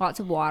 Lots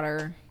of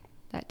water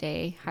that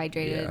day.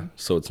 Hydrated. Yeah.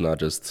 So it's not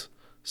just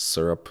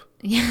syrup.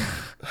 Yeah.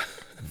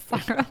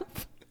 Syrup.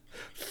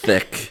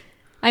 Thick.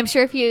 I'm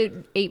sure if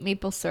you ate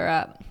maple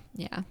syrup,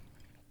 yeah.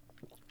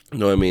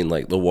 No, I mean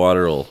like the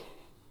water will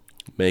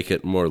make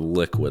it more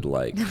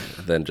liquid-like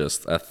than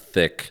just a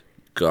thick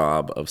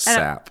gob of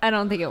sap. I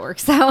don't think it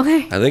works that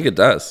way. I think it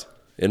does,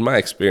 in my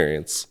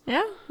experience.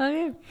 Yeah,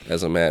 okay.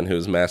 As a man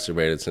who's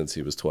masturbated since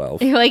he was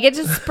 12. You're like, it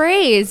just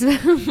sprays.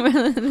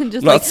 Rather than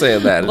just Not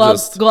saying that. Glub,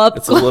 it's glub,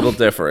 a little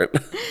different.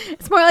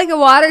 It's more like a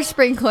water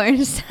sprinkler.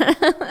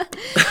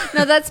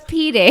 No, that's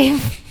pee,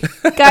 Dave.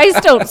 Guys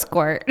don't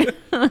squirt.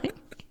 Well,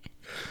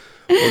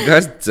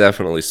 guys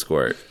definitely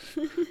squirt.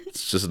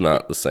 It's just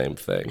not the same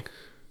thing.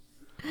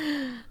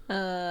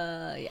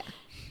 Yeah.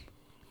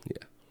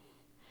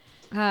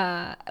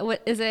 Yeah.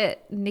 What is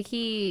it?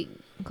 Nikki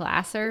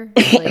Glazer?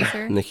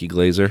 Nikki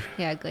Glazer.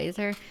 Yeah,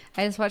 Glazer.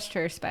 I just watched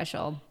her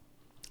special.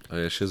 Oh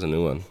yeah, she has a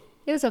new one.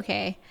 It was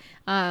okay.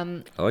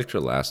 I liked her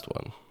last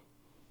one.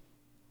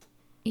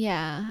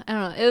 Yeah, I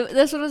don't know.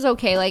 This one was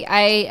okay. Like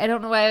I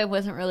don't know why I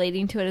wasn't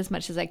relating to it as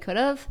much as I could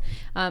have.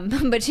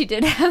 But she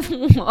did have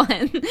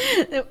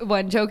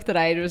one joke that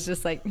I was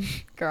just like,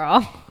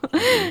 girl,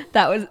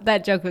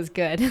 that joke was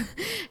good.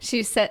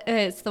 She said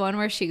it's the one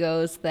where she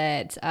goes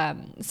that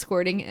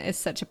squirting is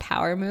such a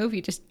power move.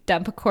 You just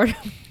dump a quart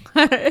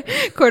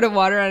of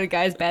water on a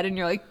guy's bed, and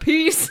you're like,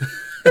 peace.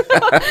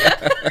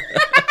 I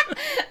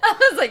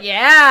was like,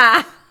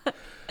 yeah.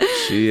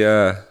 She,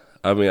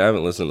 I mean, I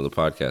haven't listened to the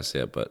podcast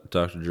yet, but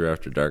Dr. Drew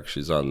After Dark,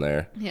 she's on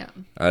there. Yeah.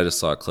 I just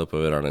saw a clip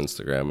of it on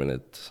Instagram,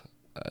 and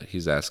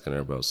he's asking her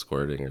about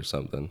squirting or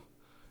something.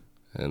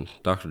 And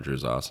Dr.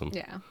 Drew's awesome.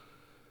 Yeah.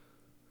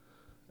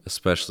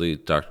 Especially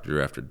Dr.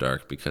 Drew After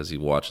Dark, because he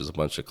watches a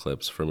bunch of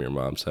clips from your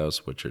mom's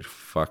house, which are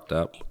fucked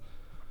up.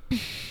 You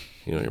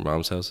know what your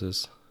mom's house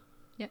is?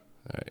 Yep.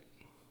 All right.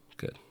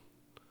 Good.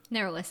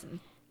 Never listened.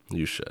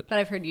 You should. But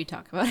I've heard you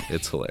talk about it.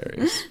 It's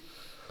hilarious.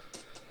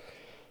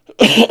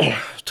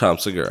 Tom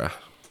Segura.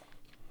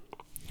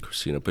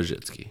 Christina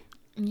Pajitsky.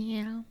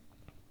 Yeah.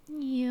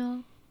 Yeah.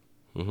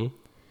 Mm-hmm.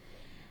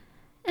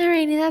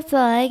 Alrighty, that's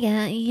all I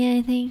got. You got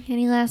anything?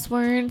 Any last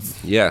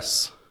words?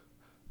 Yes.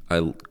 I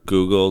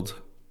Googled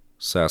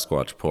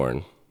Sasquatch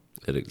porn.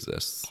 It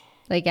exists.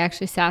 Like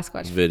actually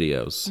Sasquatch.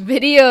 Videos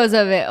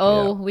Of it.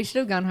 Oh, Yeah. We should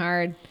have gone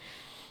hard.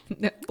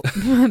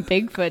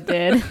 Bigfoot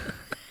did.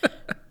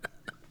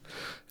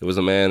 It was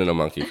a man in a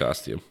monkey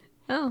costume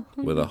Oh.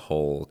 with a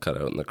hole cut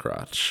out in the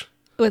crotch.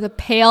 With a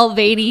pale,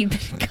 veiny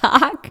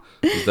cock.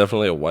 He's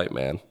definitely a white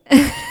man.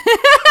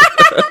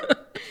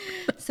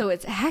 So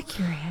it's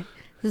accurate.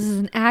 This is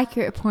an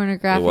accurate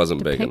pornographic It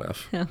wasn't big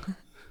enough.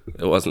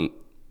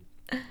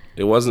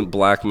 It wasn't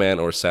black man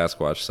or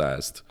Sasquatch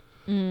sized.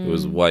 It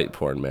was white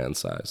porn man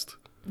sized.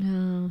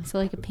 Oh, so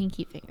like a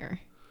pinky finger.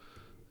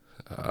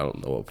 I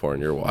don't know what porn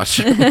you're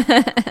watching.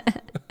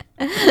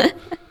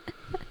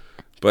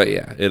 But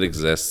yeah, it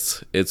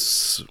exists.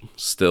 It's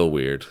still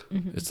weird.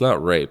 Mm-hmm. It's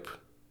not rape,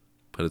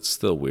 but it's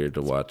still weird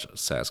to watch a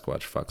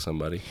Sasquatch fuck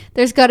somebody.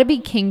 There's got to be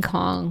King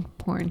Kong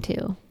porn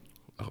too.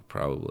 Oh,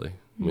 probably.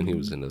 I mean, he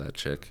was into that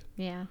chick.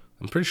 Yeah.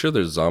 I'm pretty sure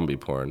there's zombie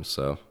porn,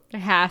 so. There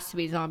has to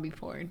be zombie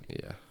porn.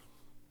 Yeah.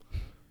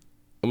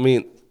 I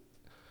mean,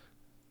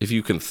 if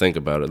you can think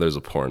about it, there's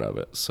a porn of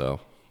it,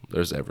 so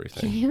there's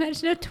everything. Can you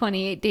imagine if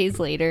 28 days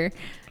later,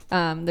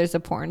 there's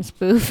a porn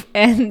spoof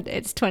and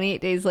it's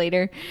 28 days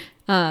later,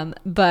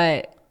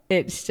 but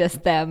it's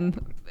just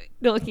them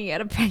looking at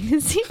a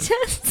pregnancy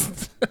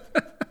test?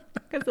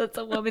 Because that's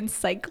a woman's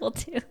cycle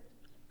too.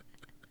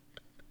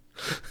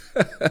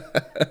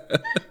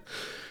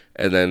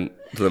 And then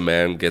the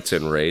man gets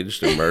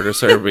enraged and murders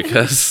her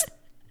because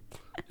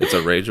it's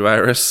a rage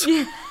virus.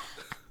 Yeah.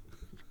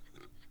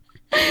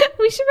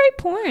 We should write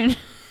porn.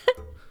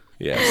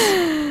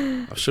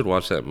 Yes. I should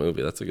watch that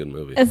movie. That's a good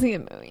movie. That's a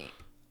good movie.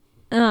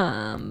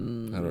 I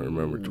don't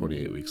remember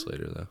 28 Weeks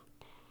Later,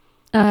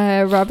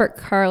 though. Robert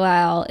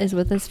Carlyle is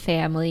with his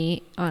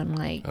family on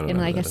in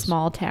a is.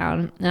 small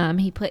town.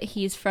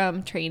 He's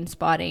from Train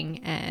Spotting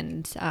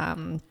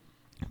and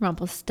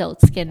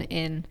Rumpelstiltskin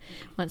in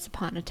Once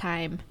Upon a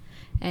Time,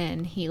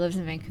 and he lives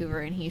in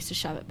Vancouver, and he used to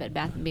shop at Bed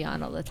Bath &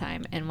 Beyond all the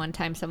time. And one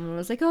time someone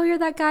was like, oh, you're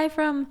that guy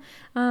from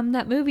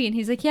that movie, and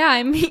he's like, yeah,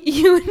 I'm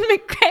Ewan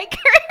McGregor.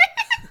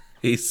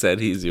 He said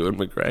he's Ewan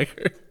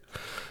McGregor.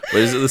 But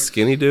is it the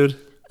skinny dude?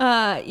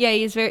 Yeah,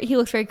 he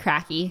looks very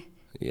cracky.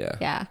 Yeah.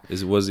 Yeah.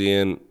 Was he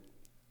in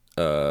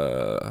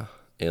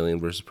Alien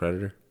vs.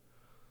 Predator?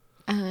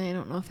 I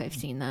don't know if I've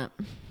seen that.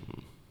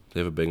 They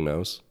have a big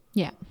nose?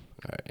 Yeah.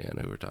 All right, yeah, I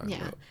know who we're talking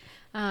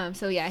about.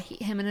 So yeah,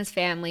 him and his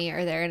family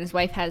are there, and his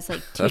wife has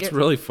like That's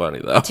really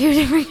funny, though. two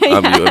different.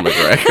 I'm Ewan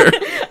McGregor.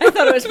 I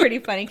thought it was pretty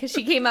funny because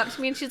she came up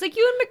to me and she's like,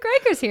 "Ewan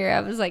McGregor's here."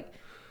 I was like,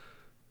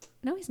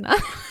 "No, he's not."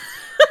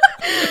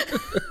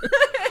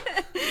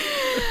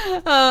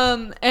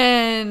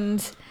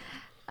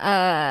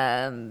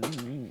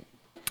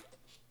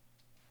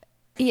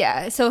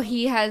 Yeah. So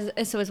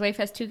his wife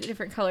has two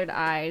different colored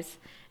eyes,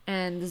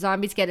 and the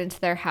zombies get into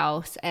their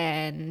house,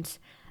 and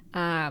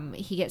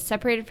he gets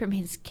separated from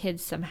his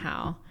kids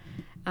somehow,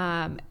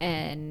 he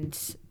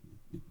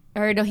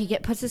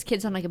puts his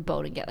kids on like a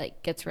boat and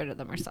gets rid of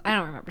them or something. I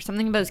don't remember.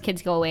 Something about his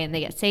kids go away and they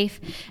get safe,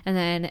 and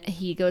then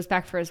he goes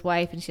back for his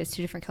wife, and she has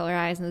two different color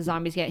eyes, and the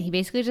zombies he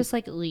basically just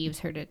like leaves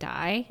her to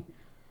die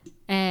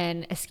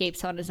and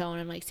escapes on his own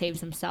and like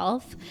saves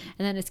himself.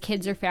 And then his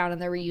kids are found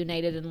and they're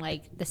reunited in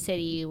like the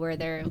city where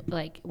they're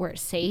like where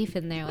it's safe,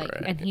 and they're like,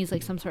 right. And he's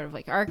like some sort of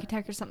like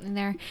architect or something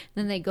there. And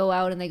then they go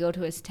out and they go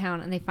to his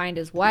town and they find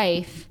his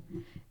wife,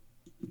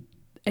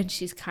 and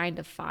she's kind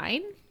of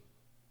fine.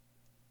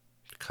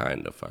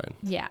 Kind of fine.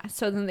 Yeah.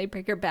 So then they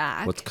bring her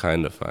back. What's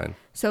kind of fine?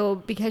 So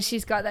because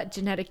she's got that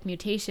genetic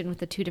mutation with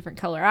the two different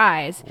color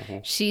eyes,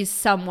 she's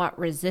somewhat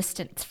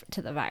resistant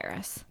to the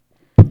virus.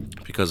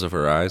 Because of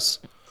her eyes?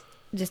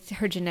 Just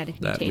her genetic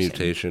that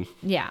mutation.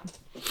 Yeah.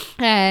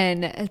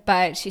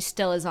 But she's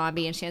still a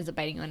zombie, and she ends up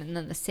biting one, and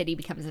then the city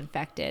becomes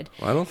infected.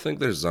 Well, I don't think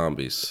there's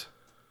zombies,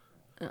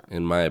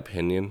 in my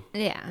opinion.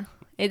 Yeah.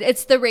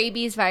 It's the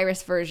rabies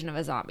virus version of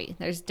a zombie.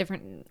 There's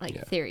different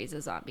theories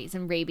of zombies,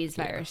 and rabies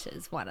virus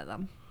is one of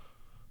them.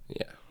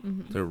 Yeah.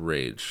 They're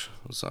rage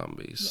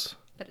zombies.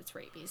 Yeah, but it's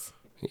rabies.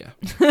 Yeah.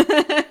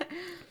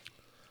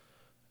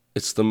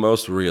 It's the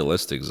most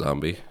realistic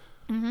zombie,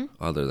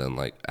 other than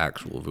like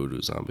actual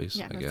voodoo zombies,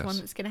 I guess. That's the one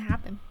that's going to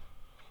happen.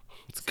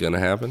 It's going to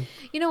happen?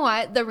 You know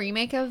what? The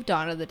remake of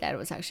Dawn of the Dead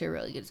was actually a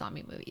really good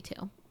zombie movie,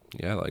 too.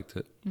 Yeah, I liked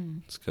it.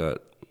 It's got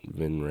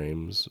Ving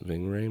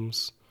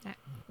Rhames.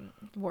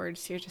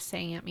 Words you're just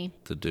saying at me.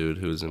 The dude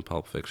who was in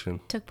Pulp Fiction.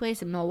 Took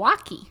place in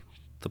Milwaukee.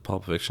 The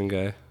Pulp Fiction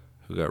guy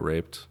who got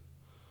raped.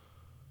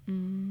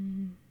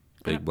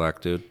 Big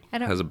black dude.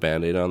 Has a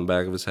Band-Aid on the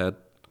back of his head.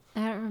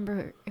 I don't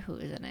remember who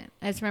was in it.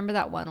 I just remember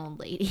that one old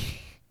lady.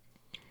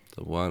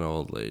 The one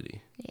old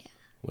lady. Yeah.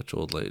 Which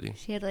old lady?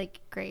 She had like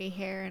gray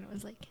hair and it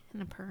was like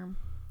in a perm.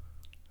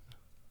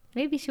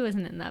 Maybe she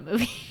wasn't in that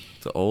movie.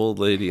 The old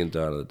lady in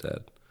Dawn of the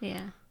Dead.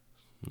 Yeah.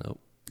 Nope.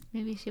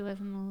 Maybe she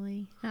wasn't the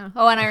lady.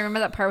 Oh, and I remember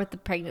that part with the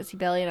pregnancy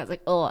belly, and I was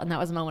like, oh, and that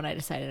was the moment I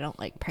decided I don't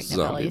like pregnant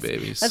Zombie bellies.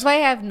 babies. That's why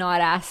I have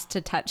not asked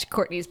to touch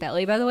Courtney's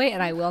belly, by the way,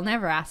 and I will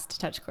never ask to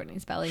touch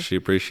Courtney's belly. She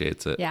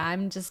appreciates it. Yeah,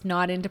 I'm just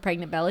not into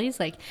pregnant bellies.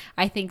 Like,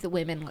 I think that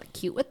women look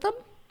cute with them.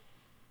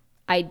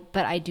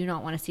 But I do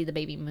not want to see the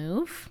baby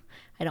move.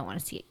 I don't want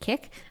to see it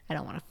kick. I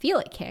don't want to feel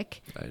it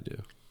kick. I do.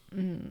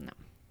 No.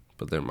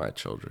 But they're my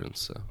children,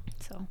 so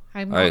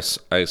I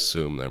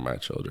assume they're my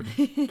children.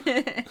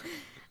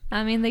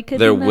 I mean, they could.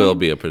 There will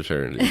be a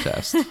paternity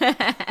test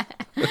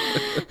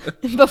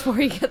before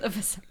you get the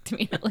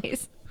vasectomy, at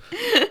least.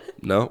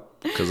 No,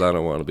 because I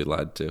don't want to be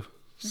lied to.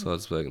 So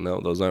it's like, no,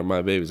 those aren't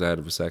my babies. I had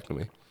a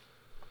vasectomy.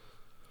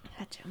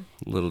 Gotcha.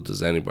 Little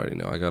does anybody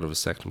know, I got a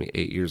vasectomy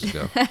 8 years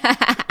ago.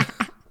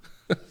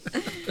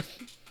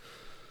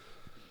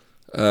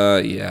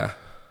 Yeah.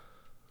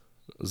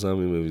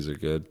 Zombie movies are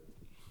good.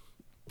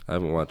 I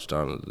haven't watched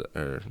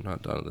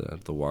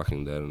The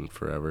Walking Dead in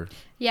forever.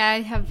 Yeah,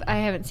 I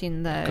haven't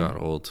seen the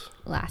Got old.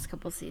 last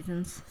couple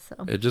seasons.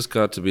 So It just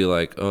got to be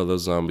like, oh,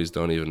 those zombies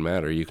don't even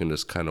matter. You can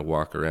just kind of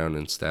walk around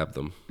and stab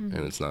them,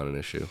 and it's not an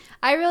issue.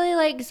 I really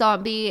like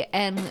zombie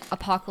and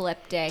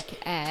apocalyptic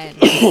and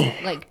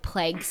like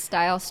plague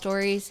style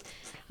stories,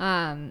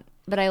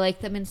 but I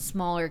like them in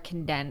smaller,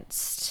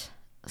 condensed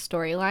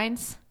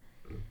storylines.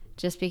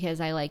 Just because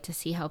I like to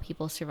see how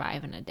people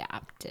survive and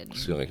adapt. And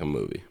It's like a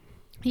movie.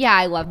 yeah,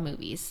 I love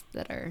movies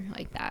that are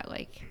like that.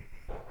 Like,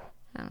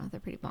 I don't know, they're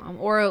pretty bomb.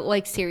 Or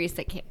like series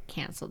that get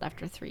canceled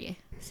after 3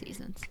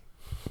 seasons.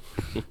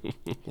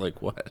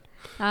 Like what?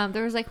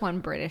 There was like one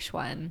British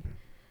one.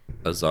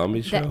 A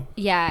zombie show?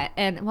 Yeah,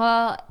 and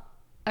well,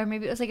 or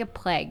maybe it was like a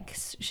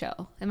plagues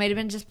show. It might have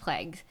been just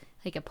plagues,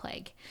 like a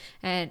plague.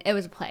 And it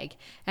was a plague.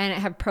 And it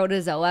had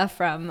protozoa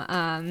from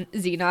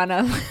Xenon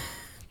of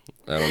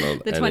I don't know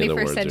the any 21st of the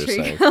words century.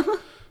 you're saying.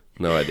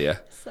 No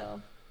idea.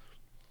 So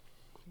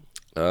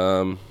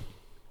I'm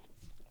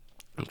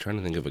trying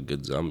to think of a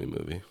good zombie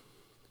movie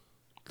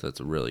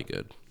that's really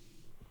good.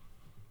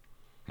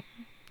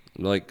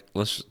 Like,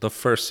 the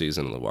first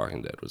season of The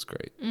Walking Dead was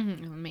great.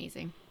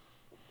 amazing.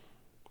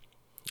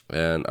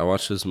 And I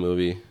watched this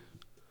movie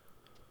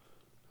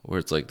where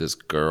it's like this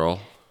girl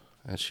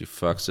and she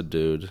fucks a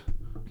dude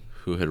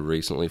who had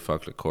recently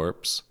fucked a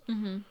corpse.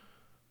 And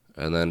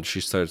then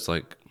she starts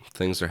like,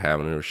 things are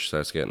happening to her. She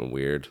starts getting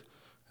weird.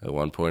 At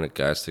one point, a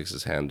guy sticks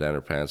his hand down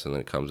her pants and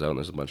then it comes out and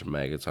there's a bunch of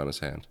maggots on his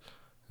hand.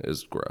 It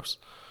was gross.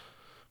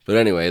 But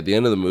anyway, at the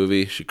end of the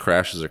movie, she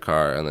crashes her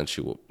car and then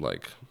she,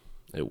 like,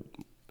 it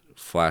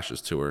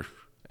flashes to her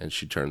and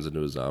she turns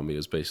into a zombie. It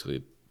was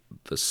basically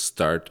the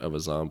start of a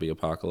zombie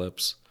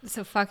apocalypse.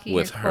 So fucking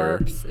with your her.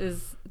 corpse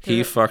is...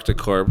 He fucked a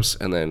corpse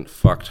and then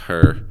fucked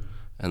her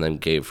and then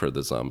gave her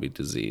the zombie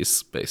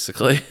disease,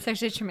 basically.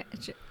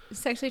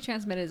 Sexually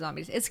transmitted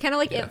zombies. It's kind of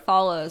like It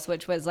Follows,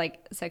 which was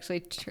like sexually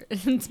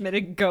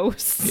transmitted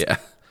ghosts. Yeah.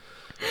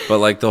 But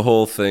like the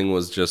whole thing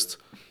was just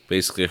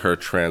basically her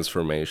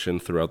transformation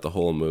throughout the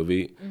whole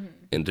movie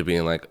into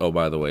being like, oh,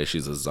 by the way,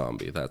 she's a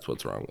zombie. That's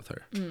what's wrong with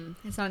her.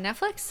 It's on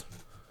Netflix?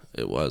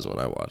 It was when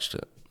I watched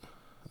it.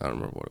 I don't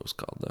remember what it was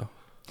called, though.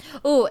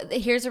 Oh,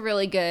 here's a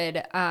really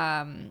good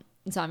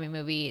zombie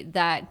movie,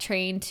 that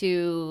Train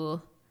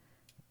to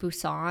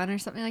Busan or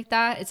something like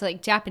that. It's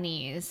like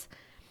Japanese.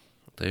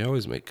 They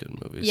always make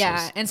good movies.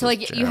 Yeah, and so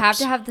like you have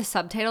to have the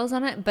subtitles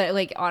on it, but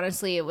like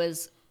honestly, it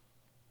was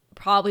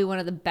probably one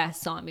of the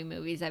best zombie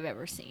movies I've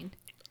ever seen.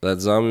 That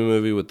zombie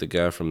movie with the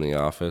guy from The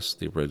Office,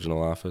 the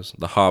original Office,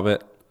 The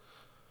Hobbit,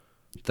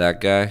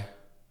 that guy,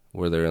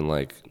 where they're in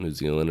like New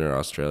Zealand or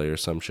Australia or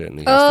some shit, and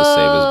he has to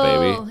save his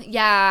baby.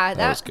 Yeah,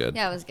 that was good.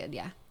 Yeah, it was good.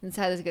 Yeah,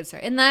 that was a good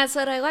story, and that's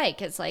what I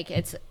like. It's like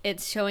it's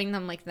showing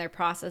them like their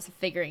process of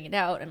figuring it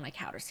out and like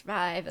how to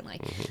survive and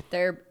like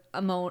their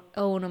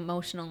own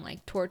emotional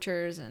like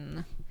tortures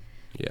and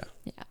yeah.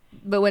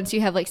 But once you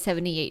have like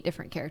 78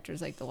 different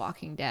characters like The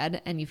Walking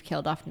Dead and you've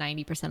killed off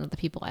 90% of the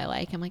people I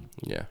like, I'm like,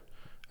 yeah.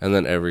 And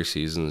then every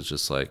season is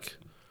just like,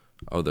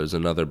 oh, there's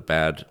another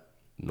bad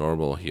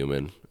normal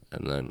human,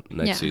 and then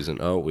next season,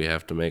 oh, we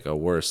have to make a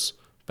worse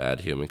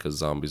bad human because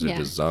zombies are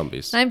just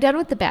zombies. I'm done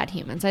with the bad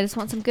humans. I just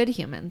want some good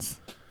humans.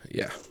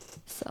 Yeah.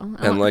 So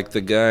And like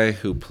the guy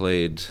who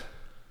played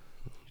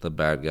the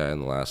bad guy in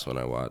the last one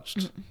I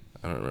watched,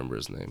 I don't remember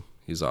his name.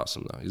 He's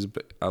awesome though.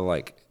 I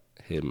like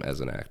him as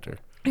an actor.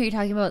 Are you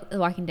talking about The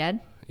Walking Dead?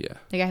 Yeah.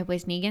 The guy who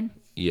plays Negan?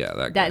 Yeah,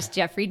 that guy. That's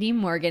Jeffrey D.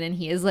 Morgan, and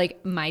he is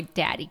like my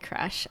daddy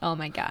crush. Oh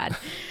my God.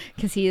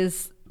 Because he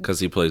is. Because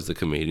he plays the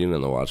comedian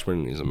in The Watchmen,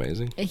 and he's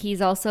amazing.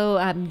 He's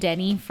also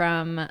Denny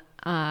from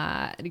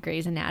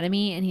Grey's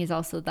Anatomy, and he's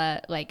also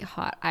the like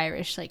hot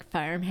Irish like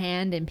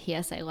farmhand in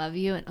P.S. I Love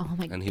You, and oh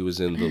my. And he was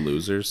in The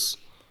Losers.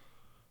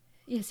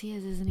 Yes, he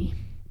is, isn't he?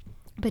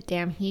 But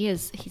damn,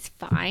 he's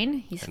fine.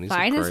 He's and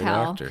fine as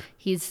hell. Actor.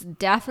 He's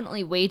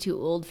definitely way too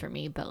old for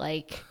me, but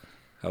like.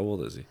 How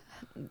old is he?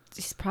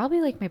 He's probably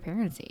like my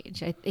parents'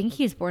 age. I think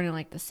he's born in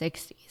like the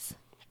 60s.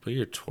 But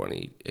you're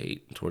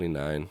 28,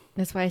 29.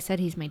 That's why I said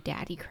he's my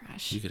daddy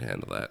crush. You can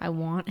handle that. I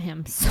want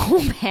him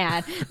so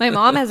bad. My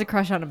mom has a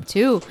crush on him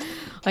too.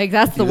 Like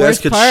that's the you guys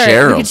worst could part.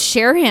 Share we him. could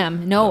share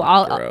him. No,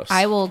 Gross.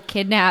 I will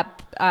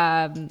kidnap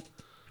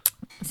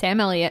Sam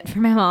Elliott for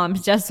my mom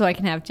just so I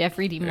can have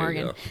Jeffrey D.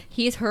 Morgan.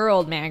 He's her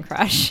old man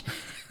crush.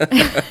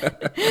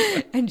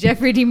 And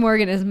Jeffrey D.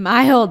 Morgan is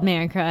my old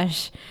man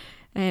crush.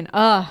 And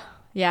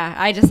yeah,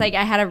 I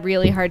had a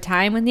really hard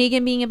time with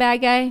Negan being a bad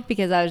guy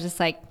because I was just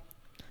like,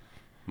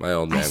 my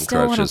old man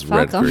crush is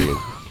Red Green.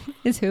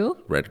 Is who?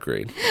 Red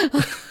Green.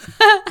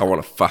 I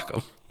want to fuck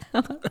him.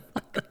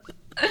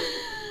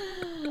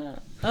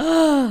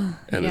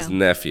 And his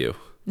nephew.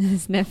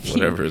 His nephew.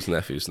 Whatever his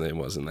nephew's name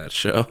was in that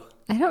show.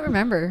 I don't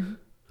remember.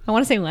 I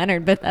want to say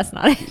Leonard, but that's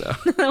not it.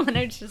 No.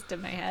 Leonard's just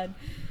in my head.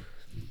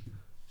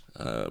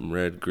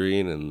 Red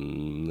Green,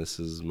 and this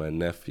is my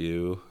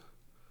nephew.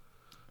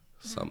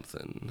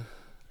 Something.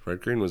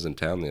 Red Green was in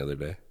town the other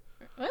day.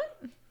 What?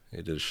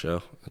 He did a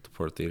show at the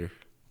Port Theater.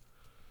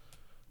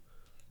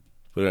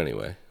 But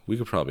anyway, we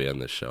could probably end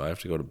this show. I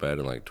have to go to bed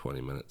in like 20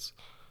 minutes.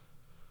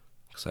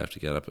 Because I have to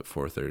get up at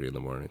 4:30 in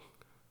the morning.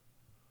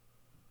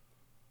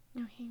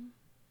 Okay.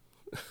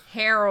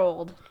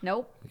 Harold.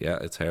 Nope. Yeah,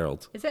 it's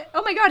Harold. Is it?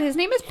 Oh my God, his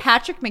name is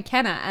Patrick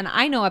McKenna, and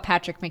I know a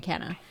Patrick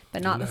McKenna,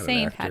 but not the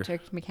same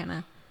Patrick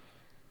McKenna.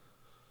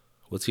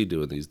 What's he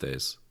doing these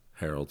days,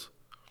 Harold?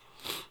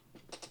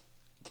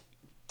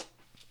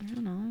 I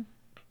don't know.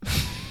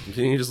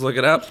 Can you just look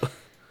it up?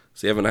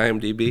 Does he have an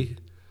IMDb?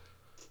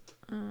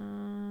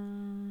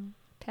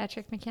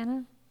 Patrick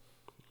McKenna?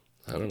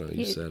 I don't know.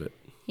 You said it.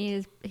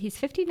 He's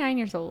 59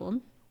 years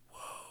old. Whoa.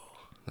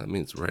 That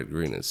means Red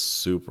Green is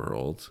super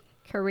old.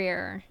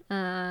 Career.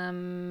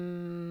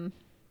 John,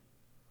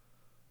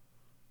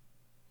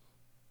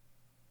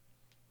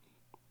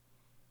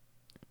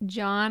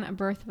 A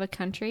Birth of a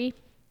Country.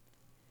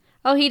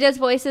 Oh, he does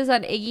voices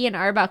on Iggy and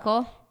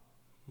Arbuckle.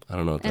 I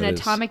don't know what that and is.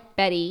 Atomic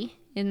Betty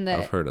in the.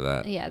 I've heard of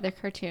that. Yeah, they're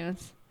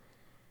cartoons.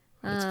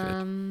 That's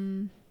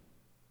good.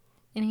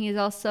 And he's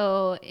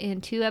also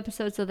in 2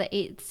 episodes of the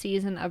 8th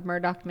season of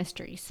Murdoch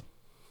Mysteries.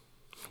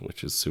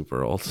 Which is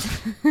super old.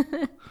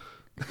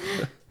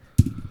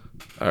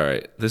 All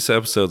right. This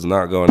episode's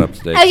not going up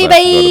today.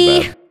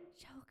 Okay, bye.